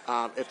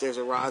 If there's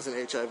a rise in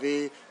HIV,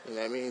 then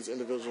that means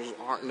individuals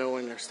aren't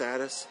knowing their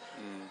status.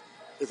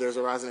 If there's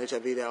a rise in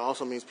HIV, that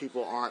also means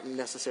people aren't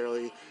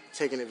necessarily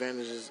taking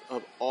advantages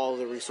of all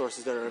the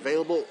resources that are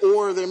available,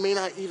 or there may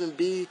not even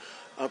be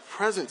a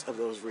presence of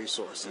those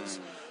resources.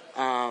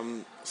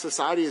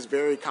 Society is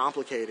very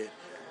complicated,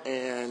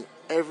 and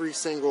every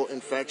single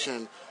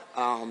infection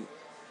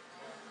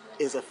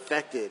is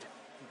affected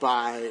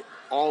by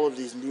all of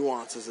these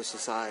nuances of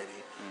society.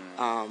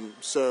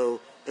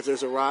 So if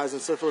there's a rise in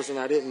syphilis, and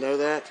I didn't know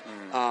that,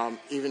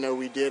 even though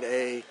we did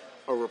a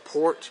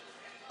report.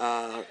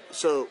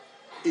 So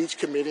each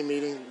committee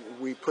meeting,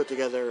 we put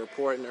together a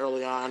report, and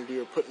early on we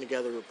were putting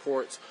together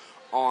reports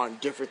on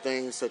different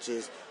things such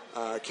as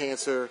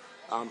cancer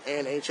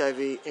and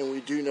HIV, and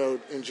we do know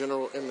in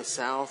general in the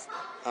South,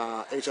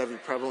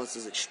 HIV prevalence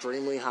is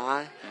extremely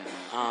high.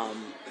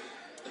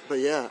 But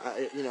yeah,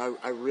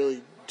 I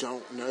really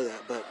don't know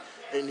that, but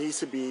it needs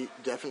to be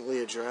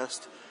definitely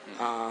addressed.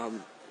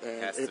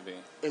 It has to be.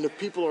 And if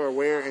people are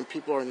aware and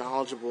people are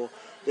knowledgeable,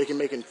 they can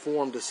make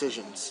informed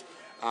decisions.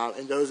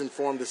 And those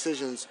informed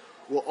decisions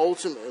will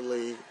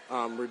ultimately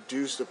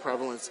reduce the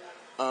prevalence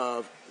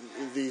of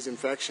these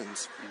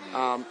infections.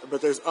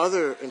 But there's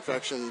other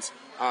infections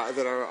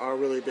that are a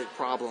really big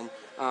problem,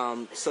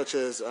 such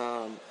as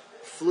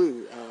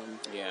flu.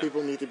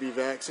 People need to be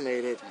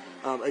vaccinated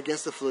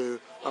against the flu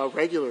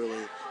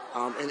regularly,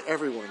 and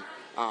everyone,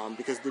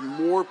 because the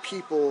more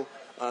people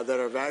that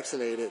are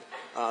vaccinated,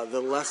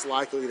 the less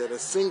likely that a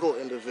single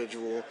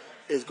individual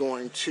is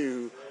going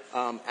to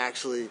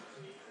actually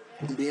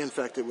be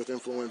infected with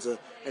influenza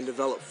and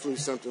develop flu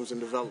symptoms and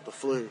develop the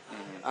flu.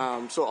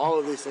 So all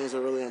of these things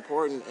are really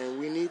important, and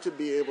we need to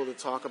be able to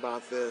talk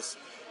about this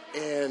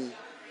in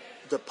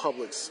the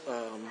public's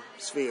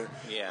sphere.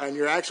 Yeah. And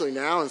you're actually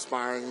now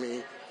inspiring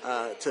me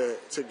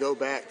to go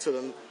back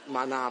to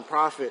my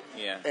nonprofit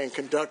and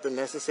conduct the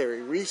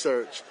necessary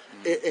research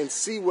and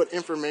see what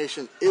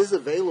information is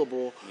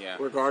available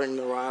regarding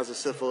the rise of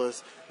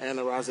syphilis and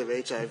the rise of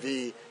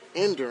HIV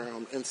in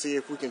Durham, and see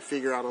if we can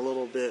figure out a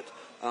little bit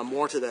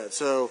more to that.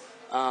 So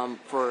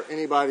for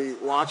anybody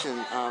watching,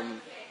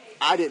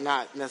 I did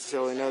not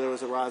necessarily know there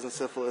was a rise in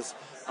syphilis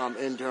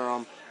in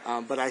Durham,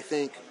 but I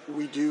think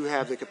we do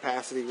have the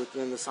capacity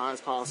within the Science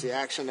Policy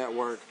Action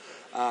Network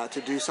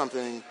to do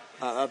something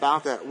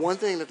about that. One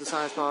thing that the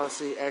Science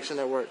Policy Action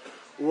Network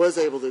was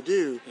able to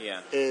do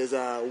is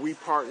we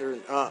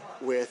partnered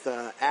up with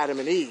Adam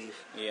and Eve,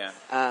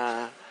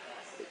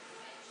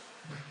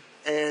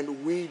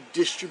 and we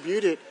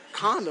distributed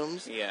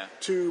condoms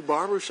to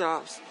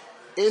barbershops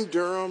in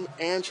Durham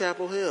and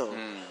Chapel Hill.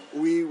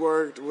 We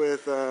worked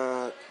with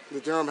the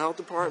Durham Health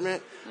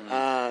Department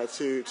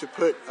to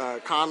put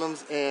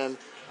condoms in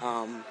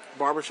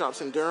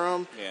barbershops in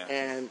Durham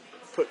and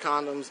put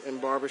condoms in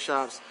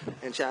barbershops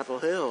in Chapel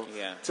Hill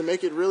to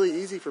make it really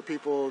easy for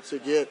people to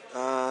get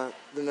the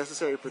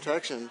necessary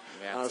protection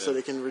so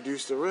they can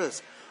reduce the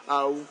risk.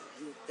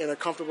 In a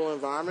comfortable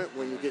environment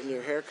when you're getting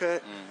your hair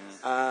cut,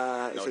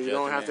 so you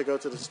don't have to go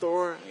to the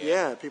store.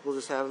 People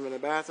just have them in the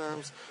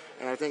bathrooms.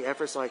 And I think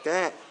efforts like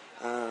that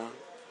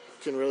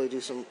can really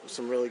do some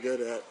really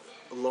good at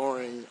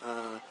lowering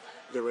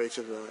the rates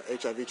of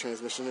HIV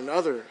transmission and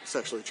other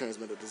sexually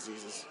transmitted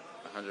diseases.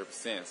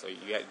 100%. So you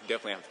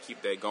definitely have to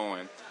keep that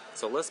going.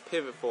 So let's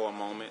pivot for a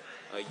moment.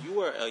 You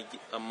were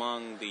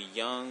among the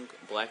young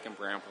black and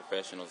brown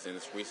professionals in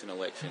this recent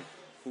election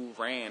who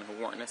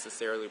weren't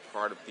necessarily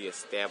part of the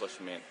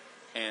establishment.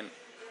 And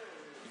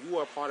you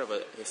are part of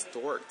a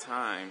historic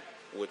time,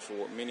 which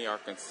many are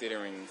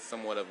considering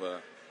somewhat of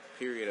a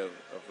period of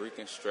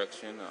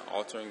reconstruction,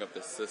 altering of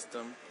the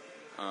system.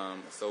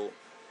 So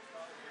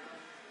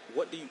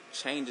what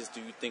changes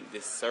do you think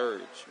this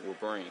surge will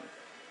bring?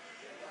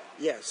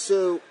 Yeah,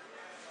 so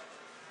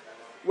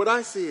what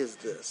I see is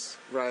this,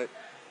 right?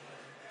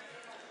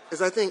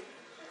 Is I think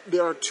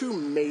there are two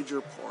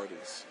major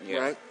parties,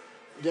 right?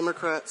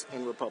 Democrats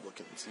and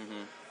Republicans.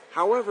 Mm-hmm.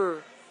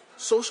 However,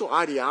 social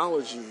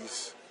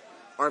ideologies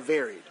are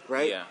varied,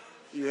 right? Yeah.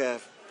 You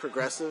have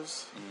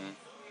progressives,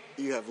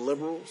 you have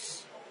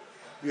liberals,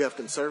 you have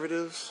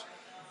conservatives,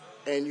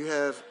 and you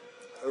have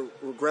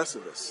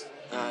regressivists,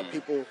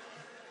 people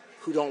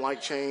who don't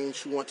like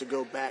change, who want to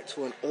go back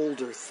to an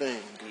older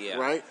thing,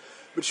 right?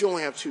 But you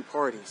only have two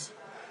parties.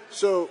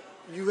 So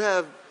you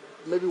have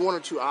maybe one or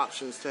two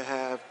options to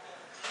have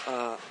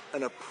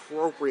an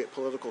appropriate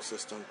political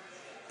system.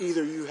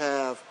 Either you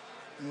have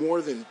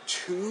more than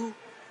two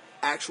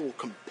actual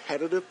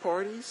competitive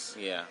parties,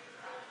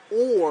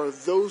 or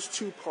those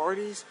two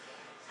parties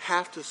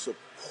have to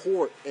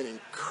support and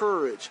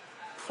encourage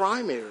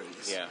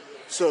primaries.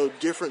 So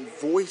different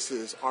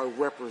voices are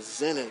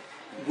represented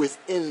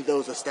within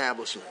those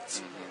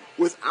establishments.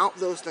 Without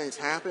those things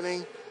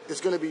happening, it's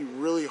going to be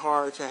really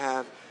hard to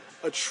have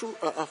a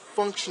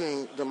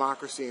functioning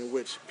democracy in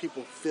which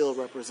people feel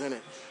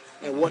represented.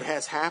 And what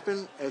has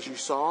happened, as you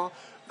saw,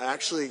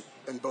 actually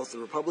in both the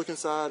Republican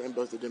side and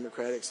both the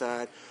Democratic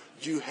side,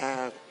 you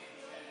have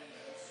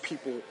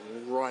people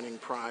running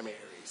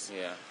primaries.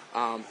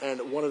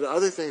 And one of the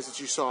other things that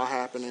you saw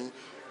happening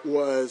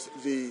was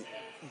the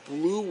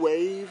blue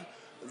wave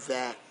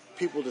that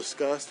people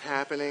discussed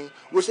happening,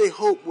 which they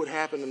hoped would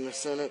happen in the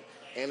Senate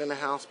and in the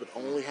House, but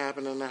only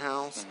happened in the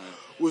House,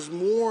 was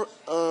more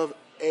of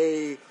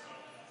a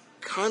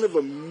kind of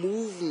a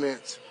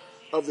movement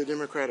of the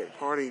Democratic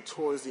Party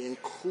towards the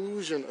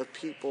inclusion of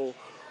people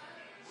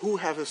who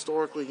have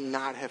historically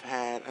not have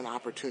had an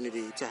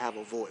opportunity to have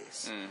a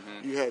voice.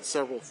 You had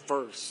several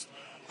firsts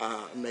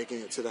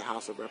making it to the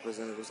House of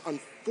Representatives.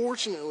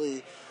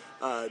 Unfortunately,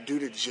 due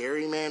to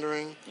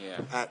gerrymandering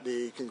at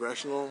the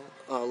congressional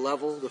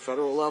level, the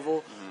federal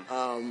level,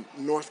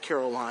 North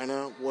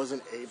Carolina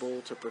wasn't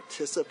able to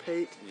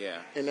participate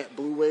in that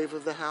blue wave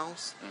of the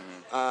House.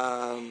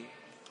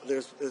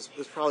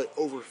 There's probably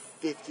over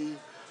 50%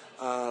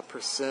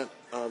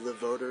 of the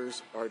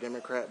voters are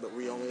Democrat, but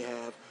we only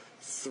have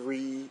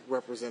 3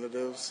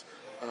 representatives,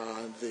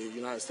 the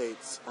United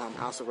States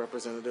House of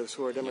Representatives,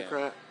 who are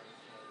Democrat.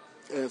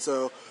 And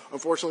so,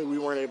 unfortunately, we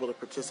weren't able to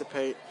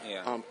participate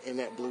in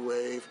that blue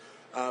wave.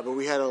 But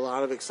we had a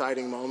lot of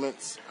exciting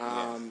moments.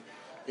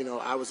 You know,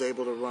 I was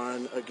able to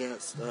run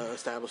against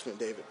establishment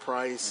David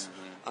Price.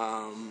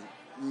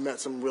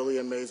 Met some really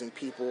amazing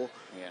people.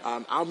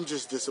 I'm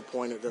just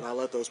disappointed that I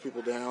let those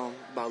people down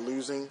by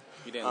losing.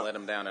 You didn't let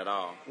them down at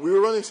all. We were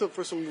running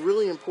for some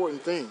really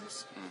important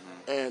things.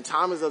 And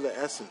time is of the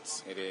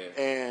essence. It is.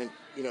 And,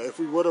 you know, if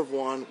we would have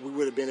won, we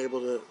would have been able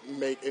to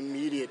make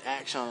immediate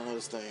action on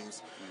those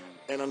things.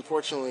 And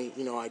unfortunately,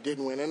 you know, I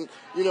didn't win. And,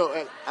 you know,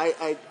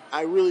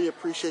 I really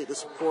appreciate the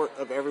support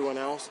of everyone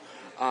else.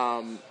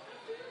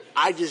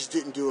 I just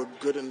didn't do a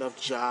good enough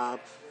job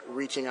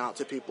reaching out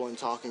to people and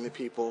talking to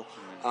people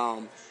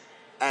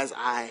as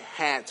I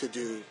had to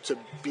do to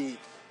beat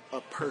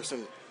a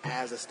person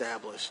as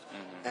established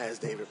as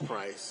David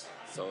Price.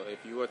 So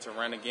if you were to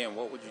run again,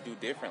 what would you do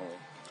differently?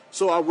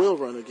 So I will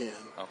run again.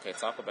 Okay,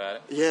 talk about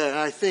it. Yeah, and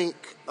I think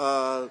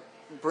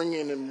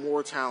bringing in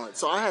more talent.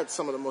 So I had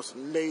some of the most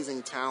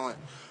amazing talent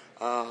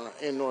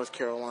in North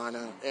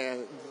Carolina,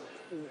 and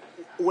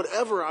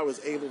whatever I was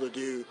able to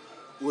do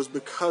was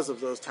because of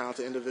those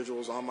talented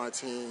individuals on my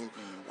team,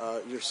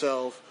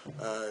 yourself,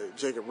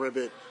 Jacob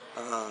Ribbett,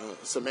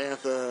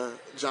 Samantha,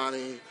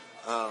 Johnny,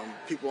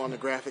 people on the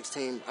graphics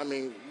team. I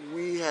mean,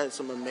 we had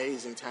some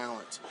amazing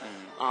talent.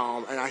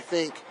 And I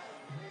think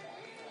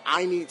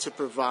I need to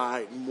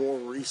provide more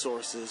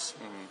resources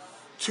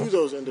to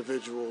those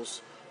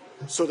individuals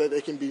so that they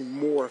can be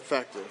more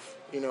effective.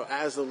 You know,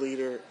 as a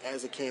leader,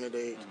 as a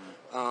candidate,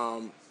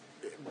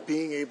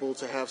 being able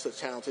to have such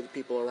talented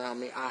people around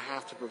me, I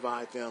have to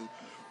provide them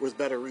with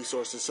better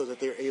resources so that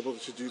they're able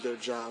to do their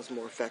jobs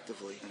more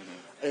effectively.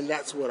 And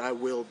that's what I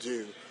will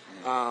do.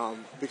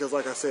 Because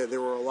like I said,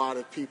 there were a lot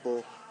of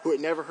people who had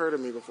never heard of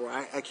me before.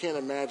 I can't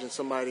imagine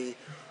somebody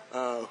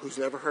who's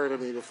never heard of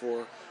me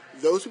before.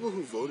 Those people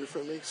who voted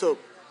for me. So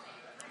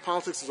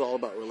politics is all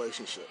about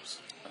relationships.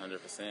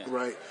 100%.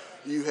 Right.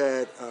 You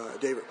had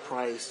David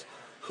Price,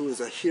 who is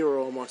a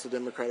hero amongst the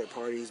Democratic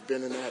Party. He's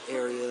been in that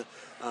area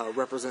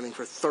representing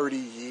for 30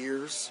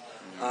 years.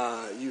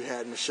 You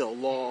had Michelle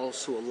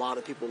Laws, who a lot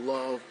of people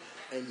love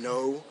and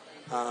know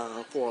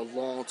for a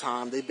long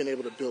time. They've been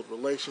able to build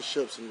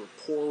relationships and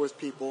rapport with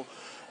people.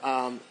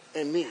 And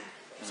me,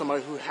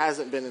 somebody who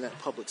hasn't been in that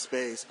public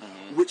space,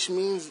 which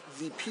means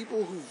the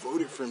people who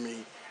voted for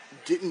me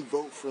didn't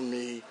vote for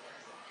me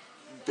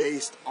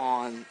based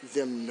on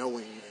them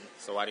knowing me.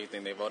 So why do you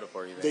think they voted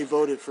for you then? They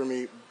voted for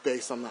me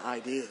based on the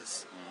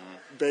ideas,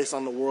 based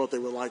on the world they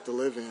would like to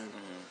live in.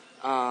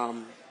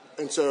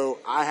 And so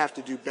I have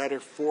to do better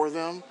for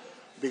them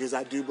because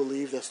I do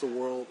believe that's the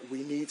world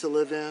we need to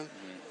live in,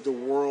 the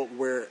world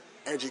where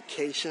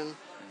education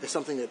is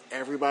something that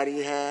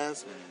everybody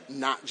has,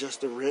 not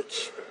just the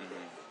rich,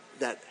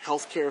 that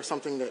healthcare is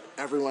something that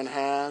everyone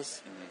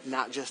has,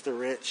 not just the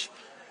rich,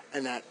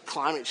 and that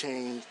climate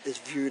change is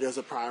viewed as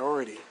a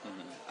priority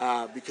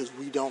because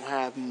we don't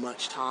have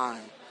much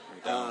time.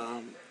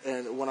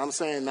 And when I'm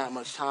saying not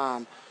much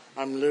time,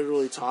 I'm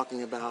literally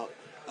talking about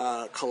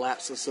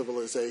collapse of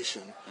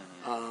civilization,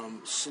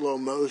 slow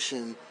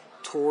motion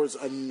towards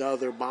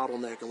another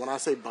bottleneck. And when I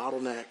say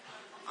bottleneck,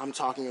 I'm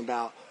talking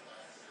about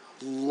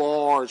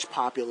large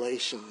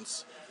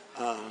populations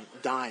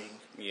dying.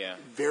 Yeah.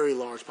 Very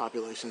large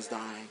populations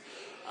dying.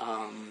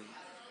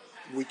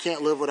 We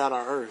can't live without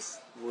our earth.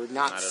 We're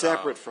not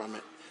separate from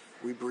it.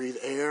 We breathe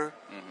air.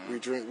 We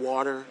drink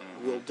water.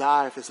 We'll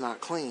die if it's not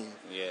clean.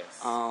 Yes.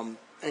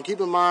 And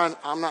keep in mind,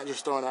 I'm not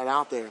just throwing that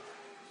out there.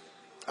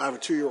 I have a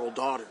 2-year-old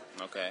daughter.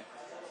 Okay.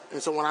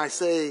 And so when I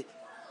say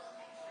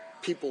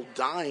people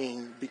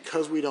dying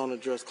because we don't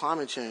address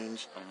climate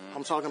change,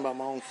 I'm talking about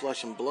my own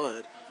flesh and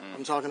blood.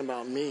 I'm talking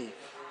about me.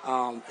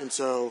 And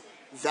so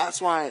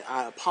that's why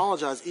I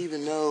apologize,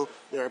 even though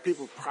there are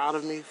people proud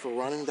of me for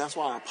running. That's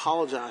why I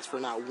apologize for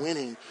not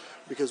winning,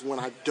 because when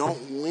I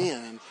don't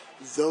win,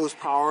 those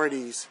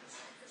priorities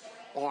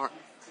aren't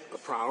a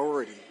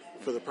priority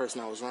for the person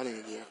I was running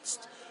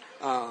against.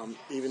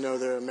 Even though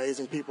there are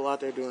amazing people out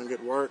there doing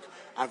good work,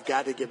 I've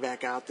got to get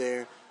back out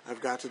there. I've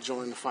got to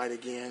join the fight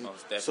again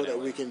so that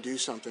we can do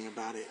something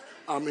about it.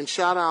 And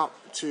shout out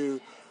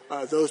to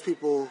those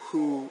people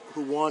who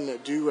won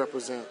that do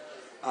represent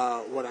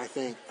what I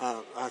think.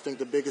 I think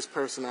the biggest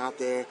person out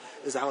there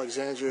is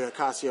Alexandria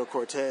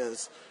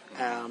Ocasio-Cortez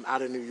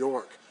out of New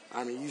York.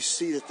 I mean, you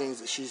see the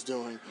things that she's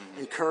doing,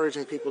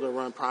 encouraging people to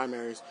run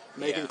primaries,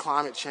 making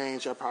climate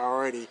change a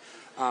priority.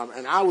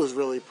 And I was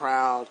really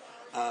proud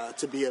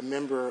to be a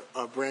member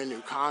of Brand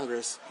New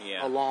Congress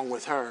along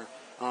with her.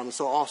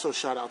 So also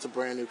shout out to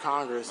Brand New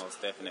Congress,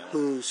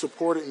 who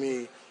supported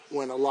me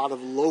when a lot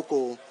of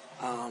local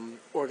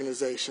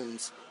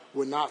organizations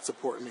would not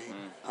support me.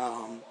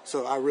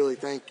 So I really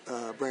thank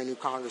Brand New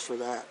Congress for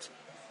that.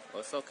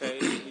 Well, it's okay.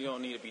 You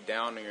don't need to be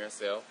down on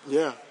yourself.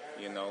 Yeah.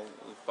 You know,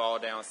 we fall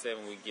down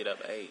 7, we get up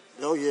 8.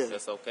 Oh, yeah.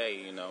 That's okay,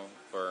 you know.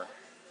 For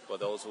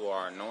those who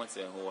are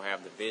anointed and who will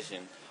have the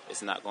vision,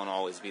 it's not going to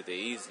always be the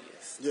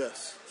easiest.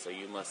 Yes. So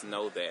you must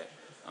know that.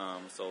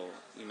 So,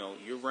 you know,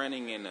 you're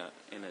running in a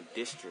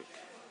district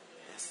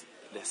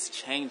that's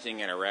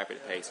changing at a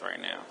rapid pace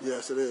right now.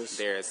 Yes, it is.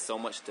 There's so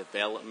much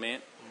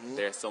development.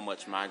 There's so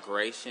much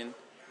migration.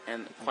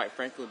 And quite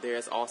frankly,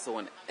 there's also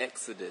an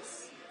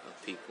exodus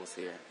of peoples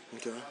here.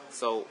 Okay.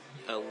 So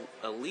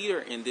a leader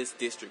in this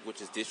district,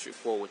 which is District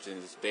 4, which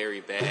is very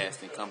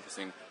vast,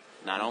 encompassing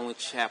not only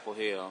Chapel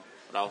Hill,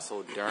 but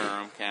also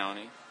Durham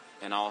County,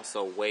 and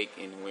also Wake.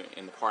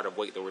 And the part of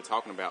Wake that we're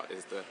talking about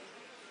is the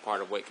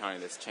part of Wake County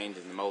that's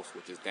changing the most,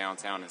 which is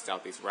downtown and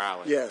southeast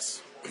Raleigh.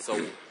 Yes.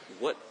 So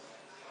what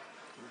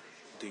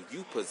do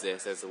you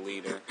possess as a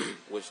leader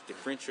which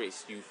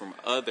differentiates you from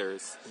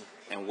others,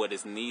 and what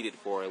is needed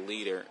for a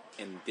leader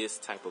in this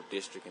type of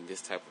district, in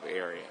this type of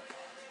area?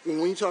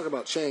 When you talk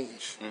about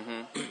change,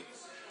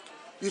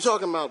 you're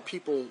talking about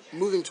people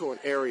moving to an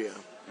area,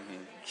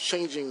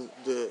 changing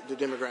the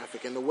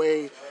demographic and the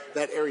way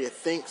that area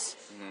thinks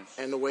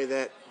and the way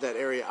that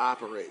area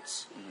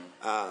operates.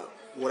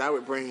 What I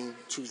would bring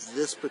to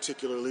this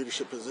particular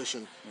leadership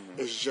position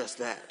is just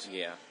that.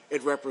 Yeah.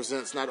 It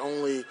represents not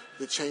only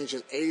the change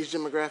in age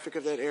demographic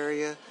of that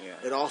area,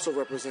 it also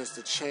represents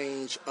the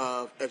change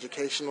of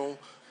educational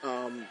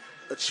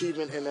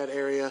achievement in that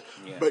area.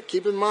 Yeah. But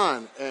keep in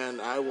mind,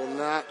 and I will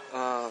not,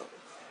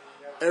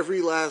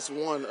 every last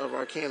one of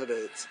our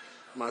candidates,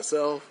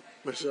 myself,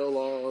 Michelle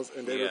Laws,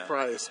 and David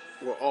Price,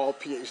 were all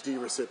PhD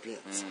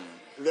recipients.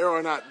 There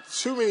are not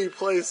too many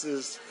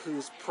places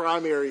whose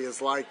primary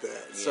is like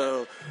that. Yeah.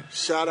 So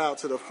shout out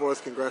to the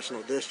 4th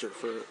Congressional District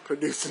for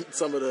producing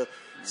some of the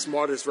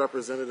smartest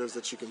representatives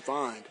that you can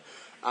find.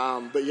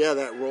 But yeah,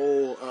 that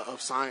role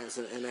of science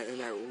and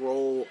that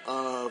role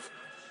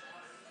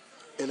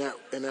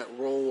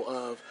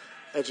of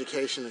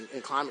education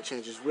and climate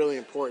change is really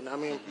important. I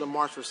mean, the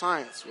March for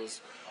Science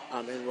was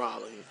in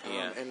Raleigh,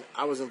 and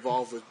I was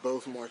involved with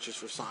both marches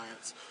for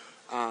science,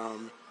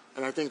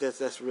 and I think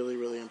that's really,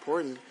 really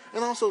important.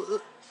 And also,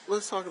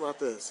 let's talk about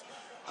this.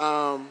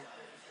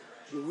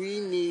 We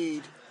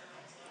need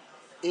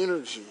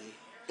energy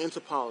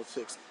into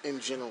politics in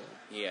general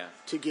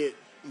to get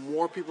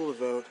more people to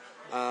vote.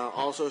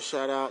 Also,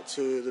 shout out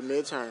to the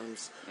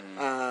midterms.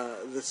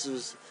 This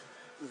was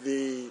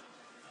the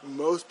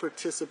most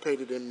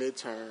participated in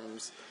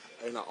midterms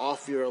in an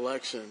off-year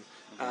election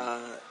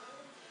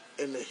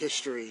in the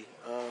history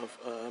of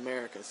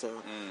America.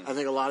 So I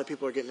think a lot of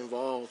people are getting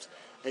involved,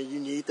 and you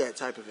need that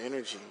type of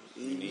energy.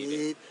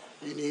 You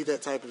need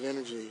that type of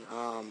energy.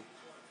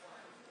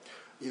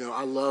 You know,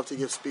 I love to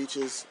give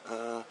speeches.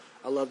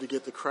 I love to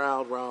get the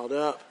crowd riled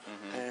up,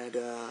 and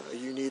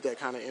you need that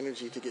kind of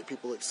energy to get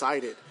people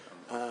excited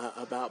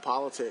about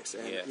politics.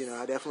 And you know,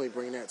 I definitely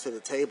bring that to the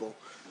table.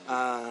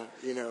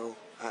 You know,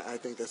 I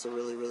think that's a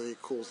really, really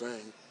cool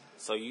thing.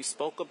 So you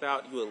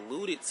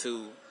alluded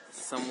to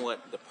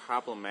somewhat the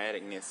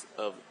problematicness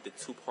of the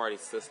two-party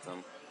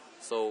system.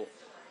 So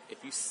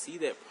if you see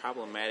that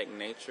problematic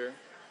nature,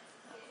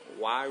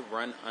 why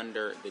run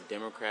under the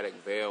Democratic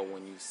veil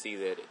when you see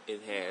that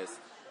it has,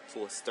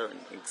 to a certain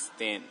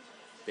extent,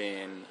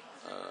 been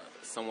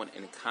somewhat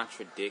in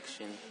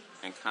contradiction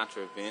and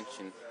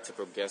contravention to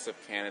progressive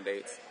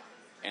candidates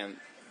and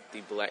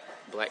the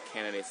black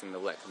candidates in the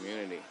black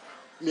community?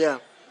 Yeah,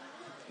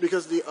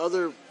 because the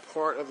other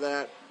part of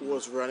that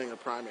was running a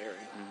primary.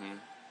 Mm-hmm.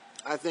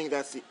 I think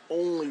that's the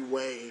only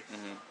way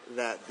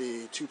that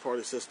the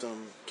two-party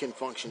system can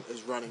function,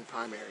 is running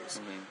primaries.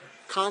 Mm-hmm.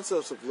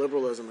 Concepts of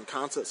liberalism and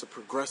concepts of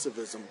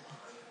progressivism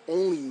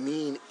only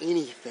mean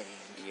anything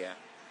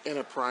in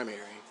a primary.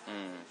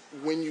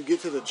 When you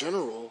get to the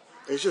general,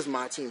 it's just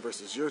my team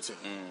versus your team.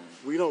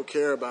 We don't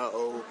care about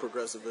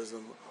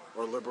progressivism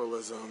or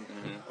liberalism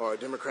or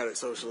democratic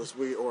socialist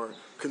or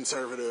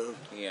conservative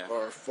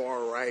or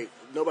far right.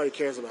 Nobody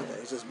cares about that.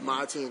 It's just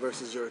my team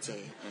versus your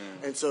team.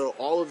 And so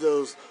all of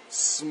those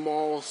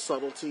small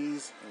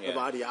subtleties of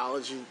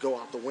ideology go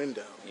out the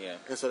window.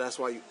 And so that's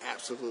why you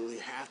absolutely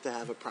have to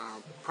have a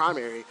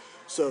primary,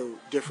 so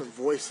different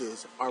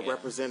voices are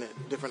represented,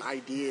 different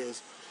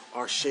ideas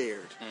are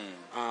shared.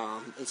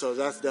 And so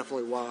that's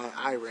definitely why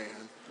I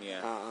ran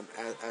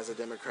as a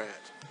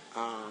Democrat.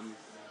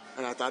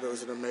 And I thought it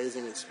was an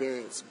amazing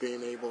experience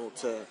being able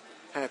to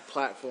have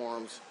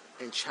platforms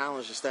and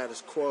challenge the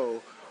status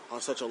quo on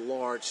such a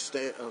large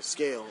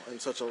scale and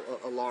such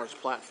a large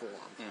platform.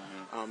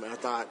 And I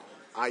thought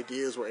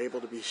ideas were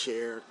able to be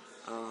shared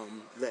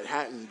that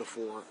hadn't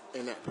before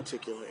in that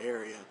particular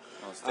area.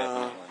 Most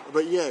definitely.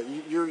 But yeah,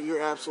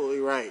 you're absolutely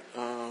right,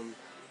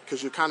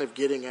 because you're kind of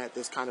getting at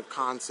this kind of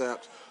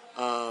concept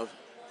of,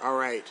 all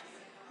right,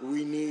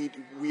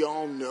 we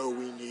all know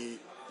we need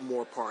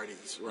more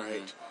parties,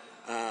 right?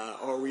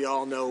 Or we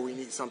all know we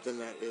need something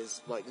that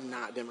is like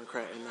not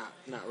Democrat and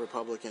not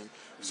Republican.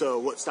 So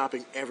what's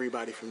stopping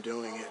everybody from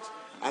doing it?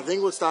 I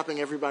think what's stopping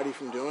everybody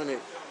from doing it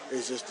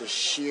is just the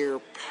sheer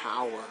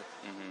power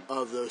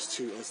of those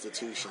two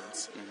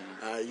institutions.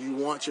 You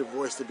want your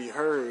voice to be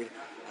heard,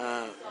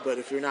 but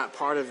if you're not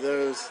part of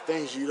those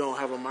things, you don't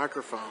have a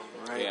microphone,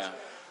 right?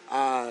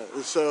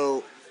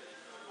 So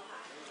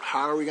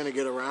how are we going to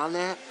get around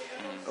that?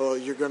 Well,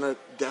 you're going to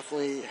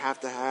definitely have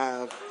to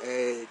have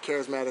a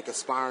charismatic,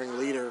 aspiring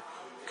leader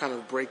kind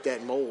of break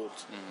that mold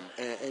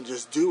and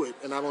just do it.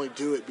 And not only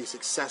do it, be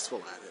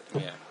successful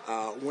at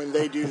it. When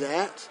they do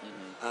that,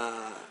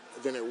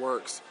 then it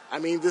works. I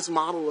mean, this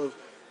model of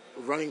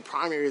running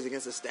primaries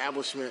against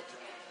establishment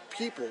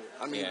people,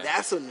 I mean,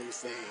 that's a new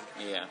thing.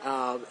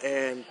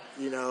 And,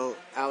 you know,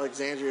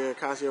 Alexandria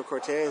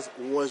Ocasio-Cortez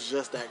was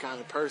just that kind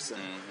of person.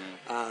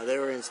 They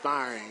were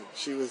inspiring.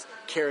 She was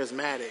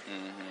charismatic,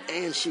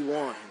 and she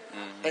won.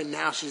 And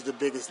now she's the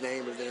biggest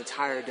name of the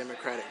entire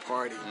Democratic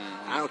Party.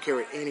 I don't care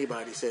what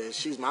anybody says.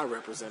 She's my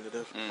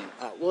representative.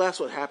 Well, that's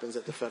what happens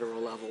at the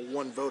federal level.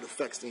 One vote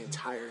affects the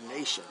entire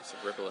nation. It's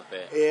a ripple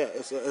effect. Yeah,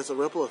 it's a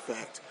ripple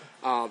effect.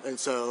 And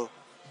so,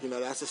 you know,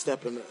 that's a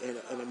step in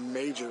a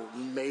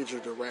major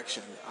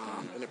direction.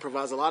 And it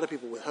provides a lot of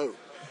people with hope.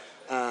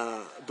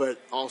 But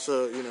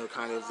also, you know,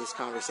 kind of this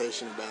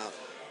conversation about,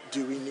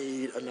 do we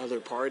need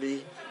another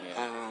party?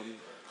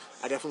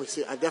 I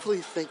definitely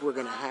think we're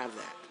going to have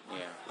that.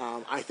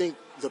 I think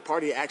the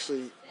party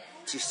actually,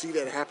 to see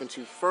that happen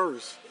to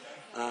first,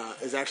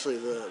 is actually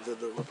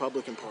the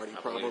Republican Party,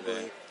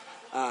 probably,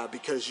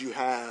 because you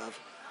have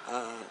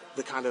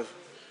the kind of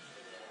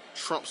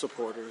Trump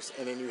supporters,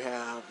 and then you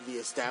have the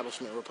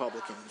establishment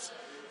Republicans,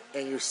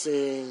 and you're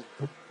seeing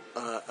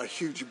a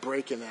huge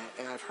break in that.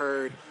 And I've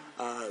heard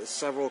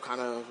several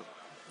kind of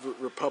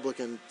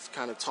Republican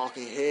kind of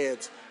talking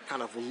heads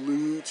kind of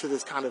allude to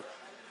this kind of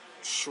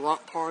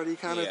Trump party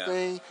kind of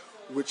thing,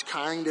 which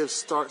kind of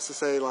starts to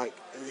say, like,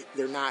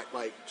 they're not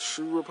like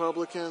true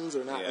Republicans,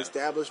 they're not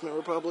establishment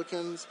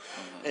Republicans.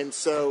 And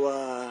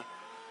so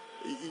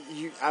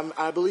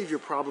I believe you're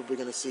probably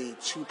going to see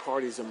two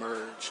parties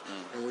emerge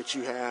in which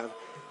you have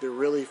the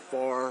really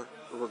far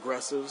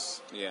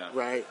regressives,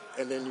 right,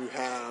 and then you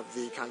have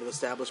the kind of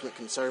establishment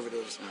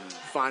conservatives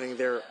finding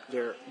their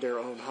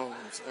own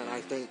homes. And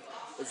I think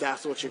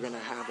that's what you're going to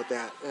have with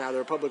that. Now, the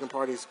Republican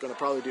Party is going to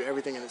probably do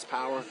everything in its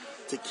power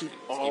to keep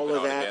all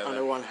of that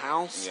under one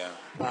house.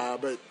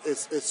 But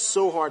it's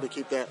so hard to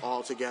keep that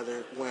all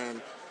together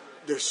when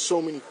there's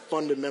so many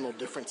fundamental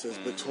differences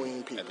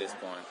between people at this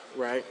point,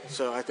 right?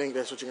 So I think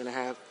that's what you're going to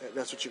have.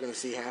 That's what you're going to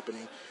see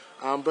happening.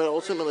 But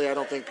ultimately, I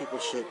don't think people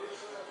should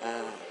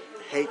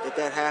hate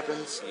that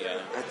happens.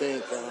 I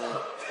think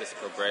it's a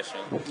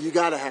progression. You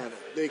got to have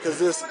it because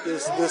this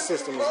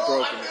system is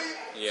broken.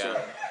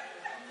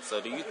 So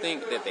do you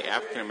think that the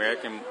African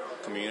American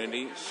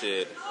community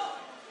should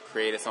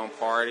create its own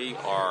party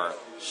or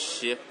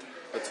shift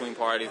between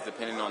parties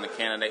depending on the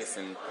candidates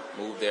and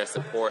move their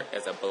support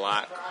as a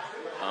block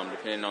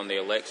depending on the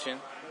election?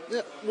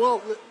 Yeah,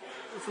 well,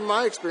 from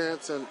my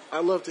experience, and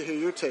I'd love to hear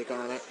your take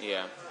on it.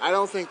 Yeah. I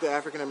don't think the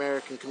African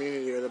American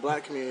community or the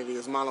black community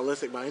is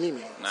monolithic by any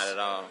means. Not at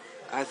all.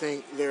 I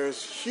think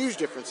there's huge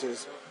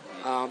differences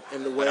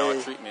in the way what our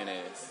treatment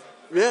is.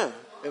 Yeah,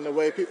 in the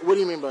way people. What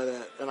do you mean by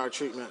that? In our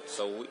treatment?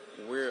 So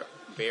we're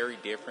very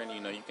different.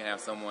 You can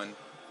have someone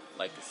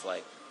like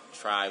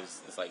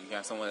tribes. It's like you can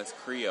have someone that's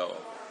Creole.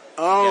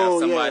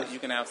 You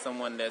can have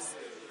someone that's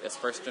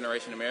first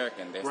generation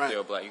American. They're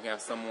still black. You can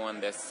have someone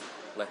that's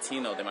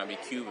Latino. They might be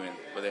Cuban,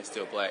 but they're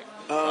still black.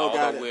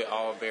 Although we're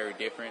all very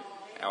different,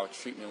 our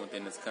treatment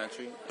within this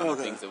country, and the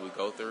things that we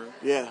go through,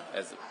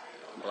 as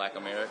Black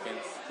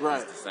Americans,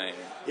 is the same.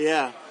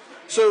 Yeah.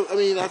 So I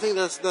mean, I think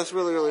that's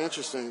really, really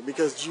interesting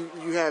because you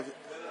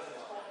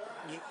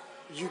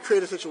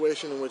create a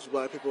situation in which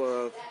black people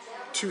are of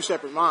two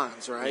separate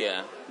minds, right?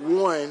 Yeah.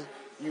 One,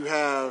 you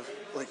have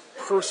like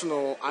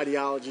personal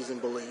ideologies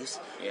and beliefs,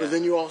 but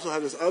then you also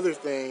have this other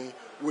thing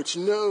which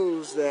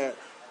knows that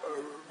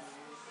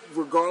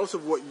regardless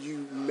of what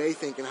you may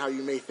think and how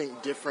you may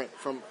think different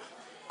from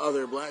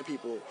other black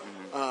people,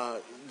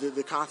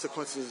 the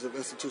consequences of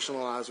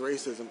institutionalized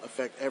racism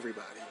affect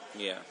everybody.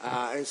 Yeah.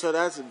 And so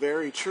that's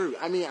very true.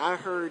 I mean, I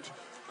heard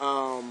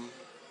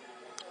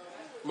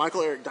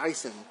Michael Eric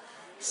Dyson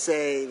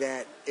say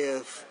that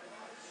if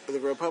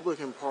the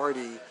Republican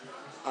Party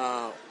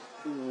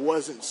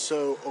wasn't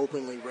so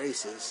openly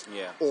racist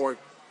or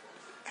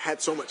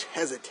had so much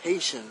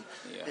hesitation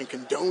in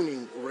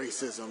condoning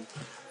racism,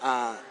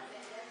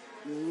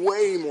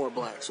 way more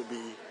blacks would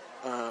be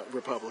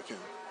Republican.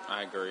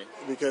 I agree.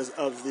 Because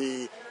of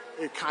the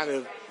kind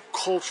of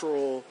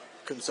cultural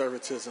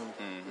conservatism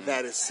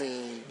that is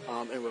seen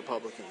in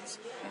Republicans.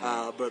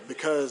 But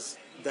because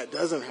that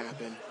doesn't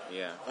happen,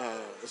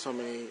 so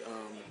many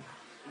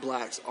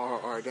blacks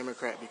are a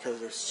Democrat because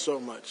there's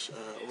so much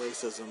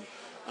racism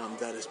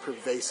that is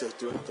pervasive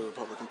throughout the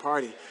Republican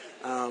Party.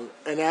 And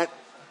that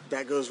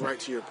goes right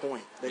to your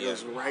point. That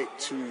goes right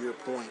to your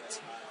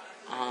point.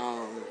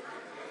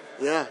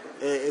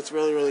 It's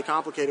really, really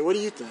complicated. What do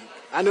you think?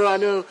 I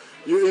know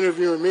you're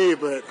interviewing me,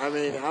 but I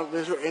mean, I'm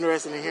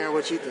interested in hearing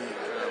what you think.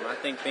 I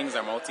think things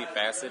are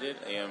multifaceted,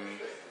 and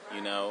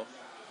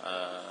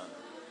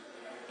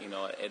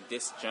at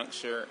this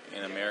juncture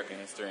in American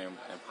history and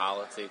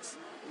politics,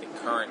 the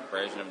current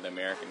version of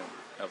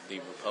the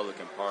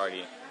Republican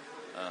Party,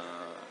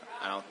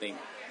 I don't think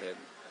that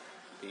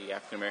the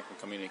African American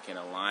community can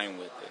align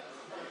with it.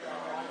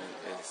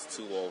 It's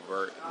too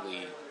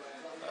overtly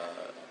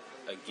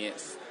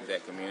against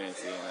that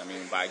community, and I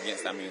mean by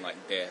against I mean like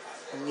death.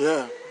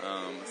 Yeah.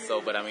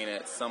 But I mean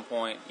at some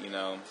point,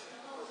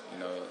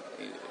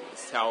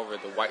 it's however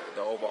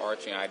the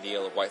overarching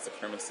ideal of white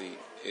supremacy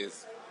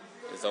is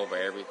over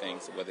everything.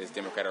 So whether it's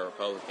Democrat or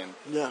Republican.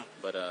 Yeah.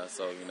 But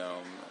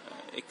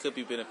it could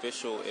be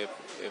beneficial if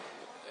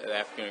the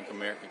African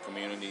American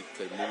community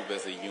could move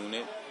as a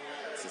unit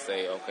to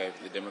say, okay, if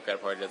the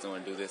Democratic Party doesn't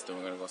want to do this, then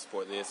we're going to go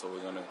support this, or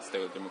we're going to stay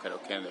with the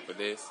Democratic candidate for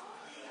this.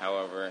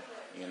 However,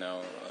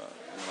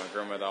 my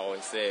grandmother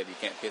always said, you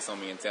can't piss on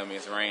me and tell me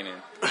it's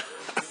raining.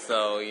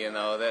 So, you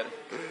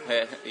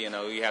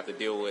have to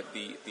deal with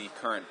the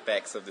current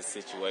facts of the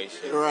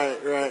situation. Right.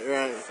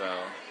 So,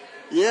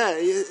 yeah,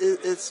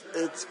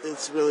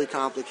 it's really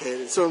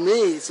complicated.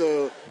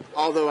 So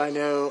although I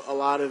know a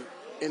lot of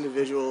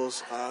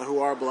individuals who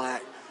are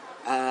black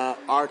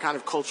are kind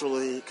of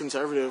culturally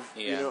conservative,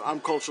 I'm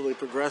culturally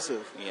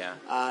progressive. Yeah.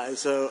 And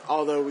so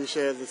although we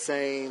share the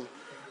same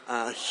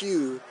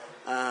hue,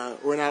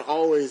 we're not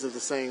always of the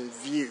same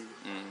view.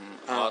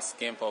 All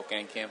skinfolk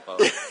and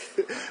kinfolk.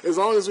 As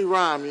long as we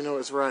rhyme,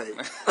 it's right.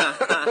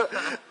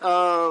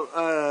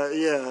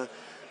 Yeah.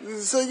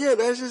 So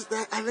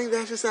I think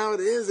that's just how it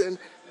is, and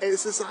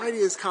society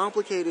is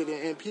complicated,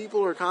 and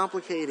people are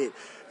complicated,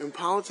 and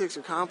politics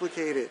are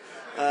complicated.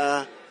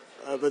 But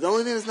the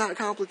only thing that's not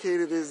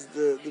complicated is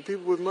the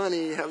people with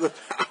money have the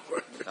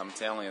power. I'm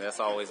telling you, that's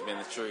always been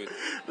the truth.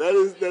 That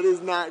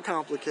is not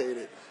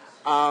complicated.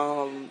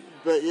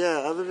 But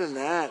other than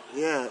that,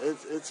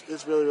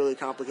 it's really, really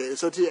complicated.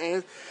 So to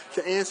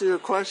answer your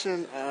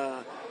question,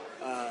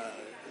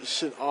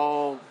 should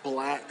all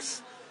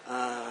blacks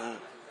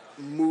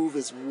move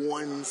as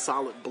one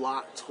solid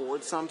block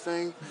towards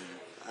something?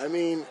 I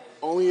mean,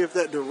 only if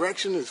that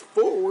direction is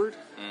forward.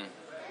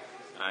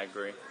 I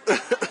agree.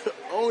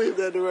 Only if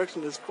that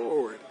direction is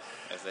forward.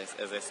 As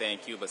they say in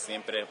Cuba,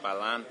 siempre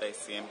pa'lante,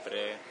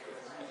 siempre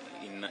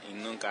y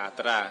nunca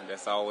atrás.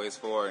 That's always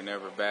forward,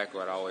 never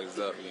backward, always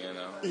up,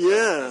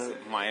 Yeah. That's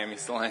Miami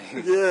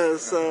slang. Yeah,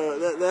 so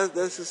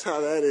that's just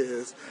how that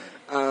is.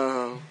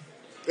 And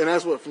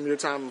that's what, from your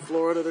time in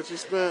Florida that you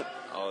spent?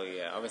 Oh,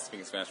 yeah. I've been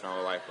speaking Spanish my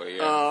whole life, but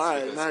yeah. Oh, all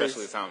right,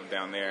 especially nice. time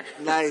down there.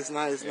 Nice.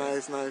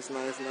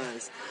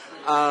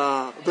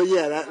 But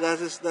yeah,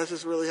 that's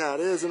just really how it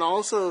is. And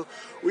also,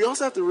 we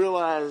also have to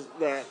realize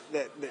that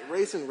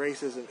race and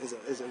racism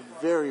is a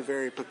very,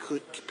 very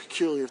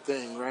peculiar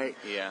thing, right?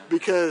 Yeah.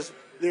 Because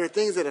there are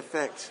things that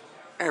affect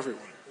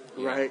everyone,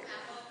 right?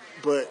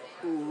 But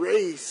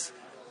race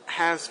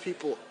has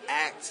people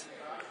act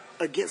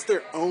against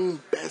their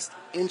own best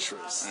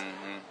interests,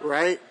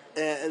 right?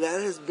 And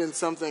that has been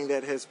something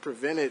that has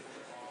prevented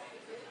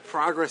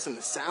progress in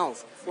the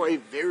South for a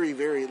very,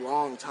 very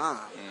long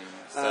time.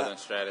 Southern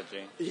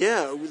strategy.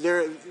 Yeah,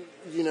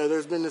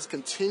 there's been this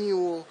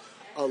continual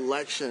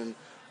election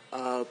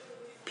of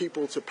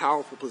people to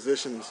powerful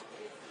positions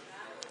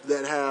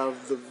that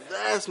have the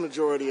vast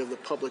majority of the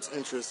public's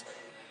interest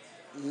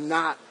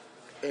not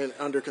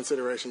under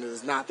consideration. It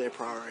is not their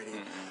priority.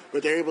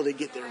 But they're able to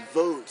get their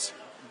votes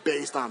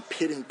based on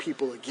pitting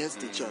people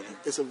against each other.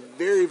 It's a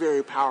very,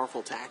 very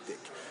powerful tactic.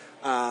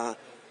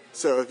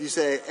 So if you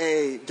say,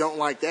 hey, don't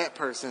like that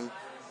person,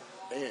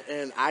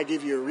 and I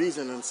give you a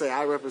reason and say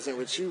I represent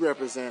what you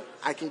represent,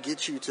 I can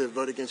get you to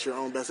vote against your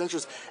own best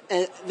interest.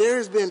 And there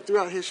has been,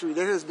 throughout history,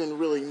 there has been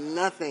really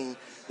nothing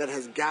that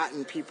has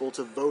gotten people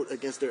to vote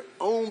against their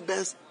own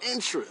best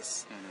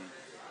interests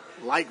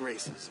like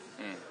racism.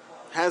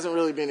 Hasn't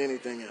really been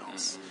anything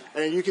else.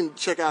 And you can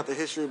check out the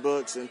history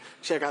books and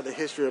check out the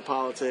history of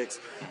politics.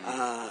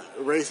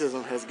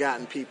 Racism has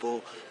gotten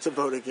people to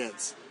vote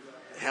against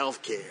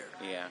healthcare,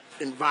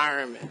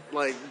 environment,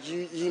 like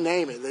you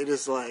name it. They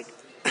just like,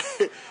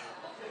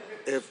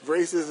 if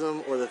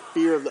racism or the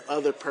fear of the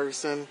other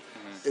person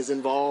is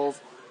involved,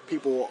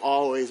 people will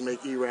always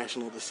make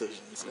irrational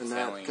decisions, and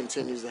that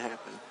continues to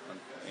happen.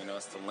 You know,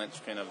 it's the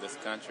linchpin of this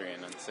country,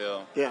 and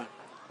until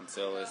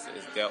it's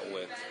dealt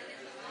with,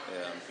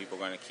 people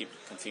are going to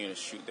continue to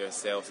shoot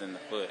themselves in the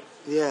foot.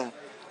 Yeah.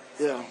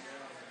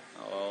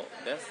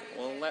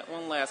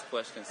 One last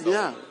question.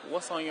 So,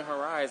 what's on your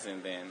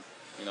horizon then?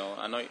 You know,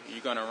 I know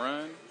you're going to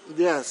run.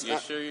 Yes. You're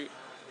sure?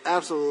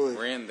 Absolutely.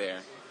 We're in there.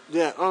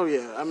 Yeah. Oh,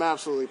 yeah. I'm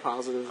absolutely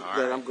positive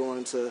that I'm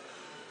going to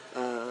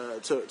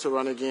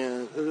run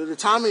again. The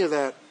timing of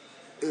that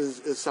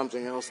is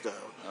something else, though.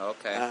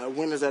 Okay.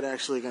 When is that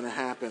actually going to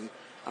happen?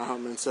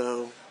 And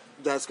so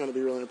that's going to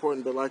be really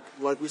important. But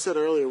like we said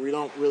earlier, we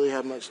don't really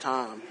have much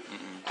time.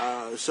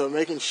 So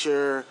making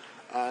sure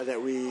that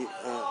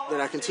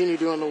I continue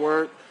doing the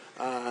work,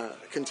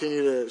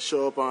 continue to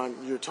show up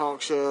on your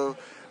talk show,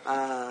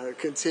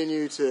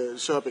 continue to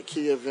show up at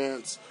key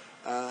events,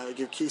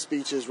 give key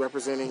speeches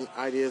representing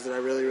ideas that I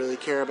really, really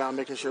care about,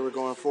 making sure we're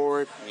going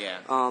forward.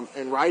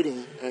 And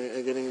writing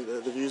and getting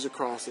the views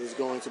across is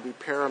going to be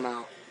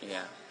paramount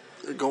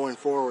going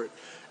forward.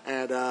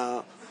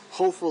 And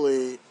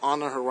hopefully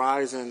on the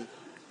horizon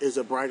is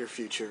a brighter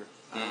future.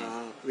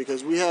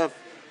 Because we have,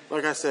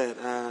 like I said,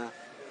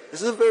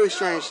 this is a very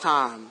strange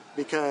time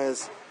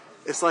because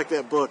it's like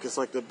that book. It's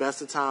like the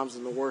best of times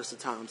and the worst of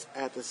times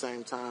at the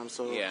same time.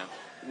 So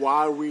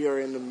while we are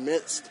in the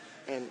midst,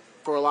 and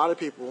for a lot of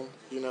people,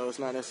 you know, it's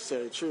not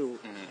necessarily true,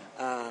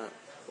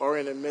 we're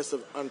in the midst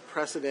of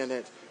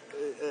unprecedented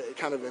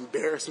kind of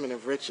embarrassment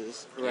of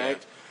riches,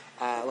 right?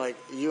 Like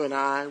you and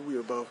I, we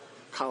were both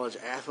college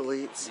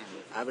athletes.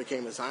 I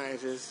became a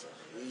scientist.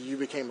 You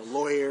became a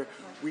lawyer.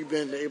 We've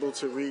been able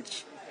to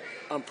reach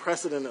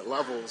unprecedented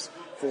levels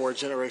for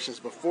generations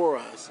before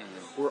us.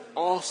 We're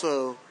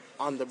also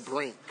on the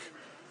brink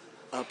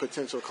of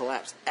potential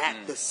collapse at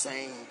the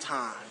same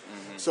time.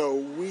 So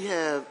we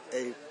have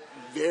a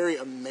very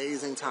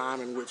amazing time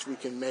in which we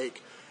can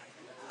make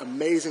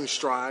amazing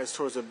strides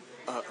towards a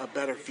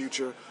better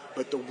future,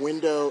 but the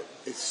window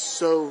is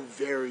so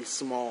very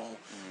small.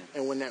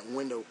 And when that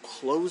window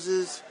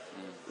closes,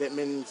 that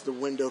means the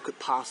window could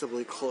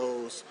possibly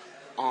close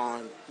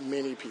on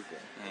many people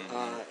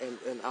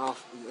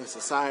in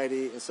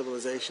society, in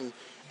civilization,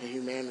 and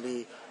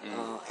humanity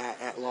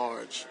at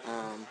large.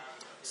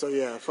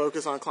 So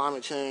focus on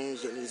climate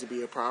change. That needs to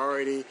be a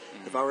priority.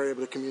 If I were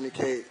able to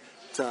communicate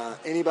to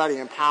anybody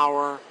in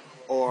power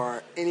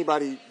or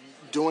anybody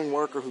doing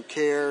work or who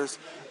cares,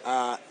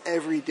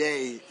 every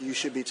day you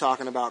should be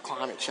talking about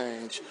climate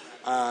change.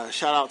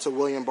 Shout out to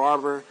William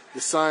Barber,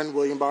 the son,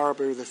 William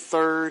Barber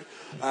III,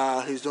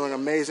 who's doing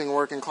amazing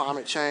work in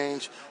climate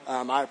change.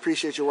 I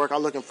appreciate your work.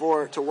 I'm looking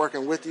forward to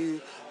working with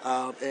you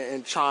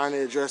and trying to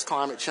address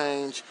climate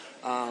change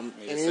and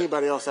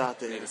anybody else out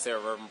there. Need to say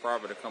Reverend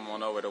Barber to come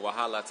on over to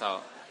Wahala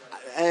Talk.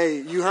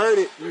 Hey, you heard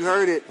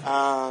it.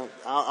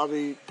 I'll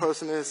be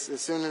posting this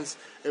as soon as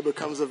it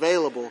becomes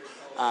available.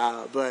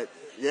 But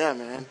yeah,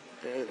 man,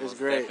 it's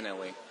great.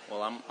 Definitely.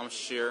 Well, I'm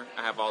sure.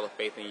 I have all the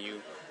faith in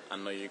you. I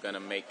know you're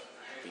gonna make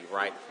the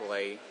right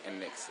play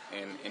and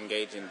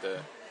engage in the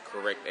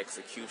correct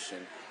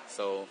execution.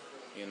 So,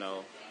 you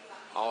know,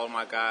 all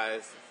my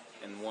guys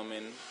and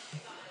women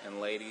and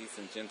ladies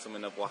and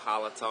gentlemen of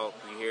Wahala Talk,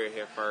 you hear it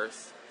here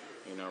first.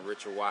 You know,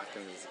 Richard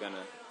Watkins is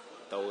gonna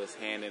throw his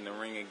hand in the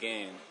ring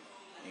again.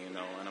 You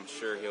know, and I'm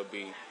sure he'll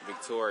be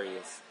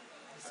victorious.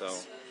 So,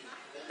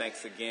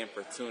 thanks again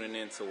for tuning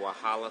in to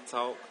Wahala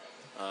Talk.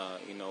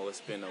 You know,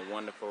 it's been a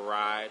wonderful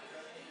ride.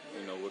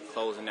 You know, we're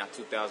closing out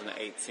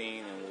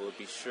 2018, and we'll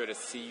be sure to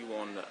see you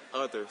on the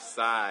other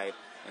side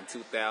in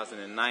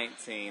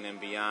 2019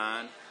 and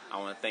beyond. I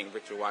want to thank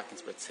Richard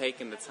Watkins for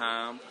taking the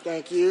time.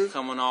 Thank you.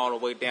 Coming all the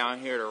way down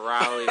here to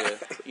Raleigh to,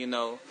 you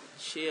know,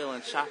 chill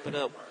and chop it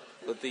up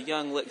with the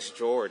young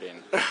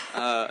Lex-Jordan.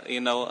 You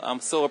know,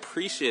 I'm so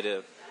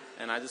appreciative.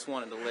 And I just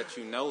wanted to let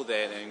you know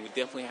that, and we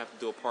definitely have to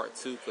do a part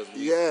 2 because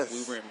we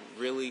were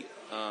really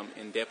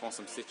in depth on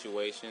some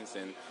situations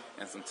and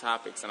some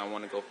topics, and I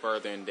want to go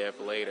further in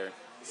depth later.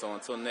 So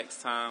until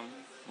next time,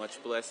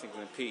 much blessings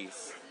and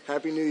peace.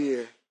 Happy New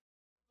Year.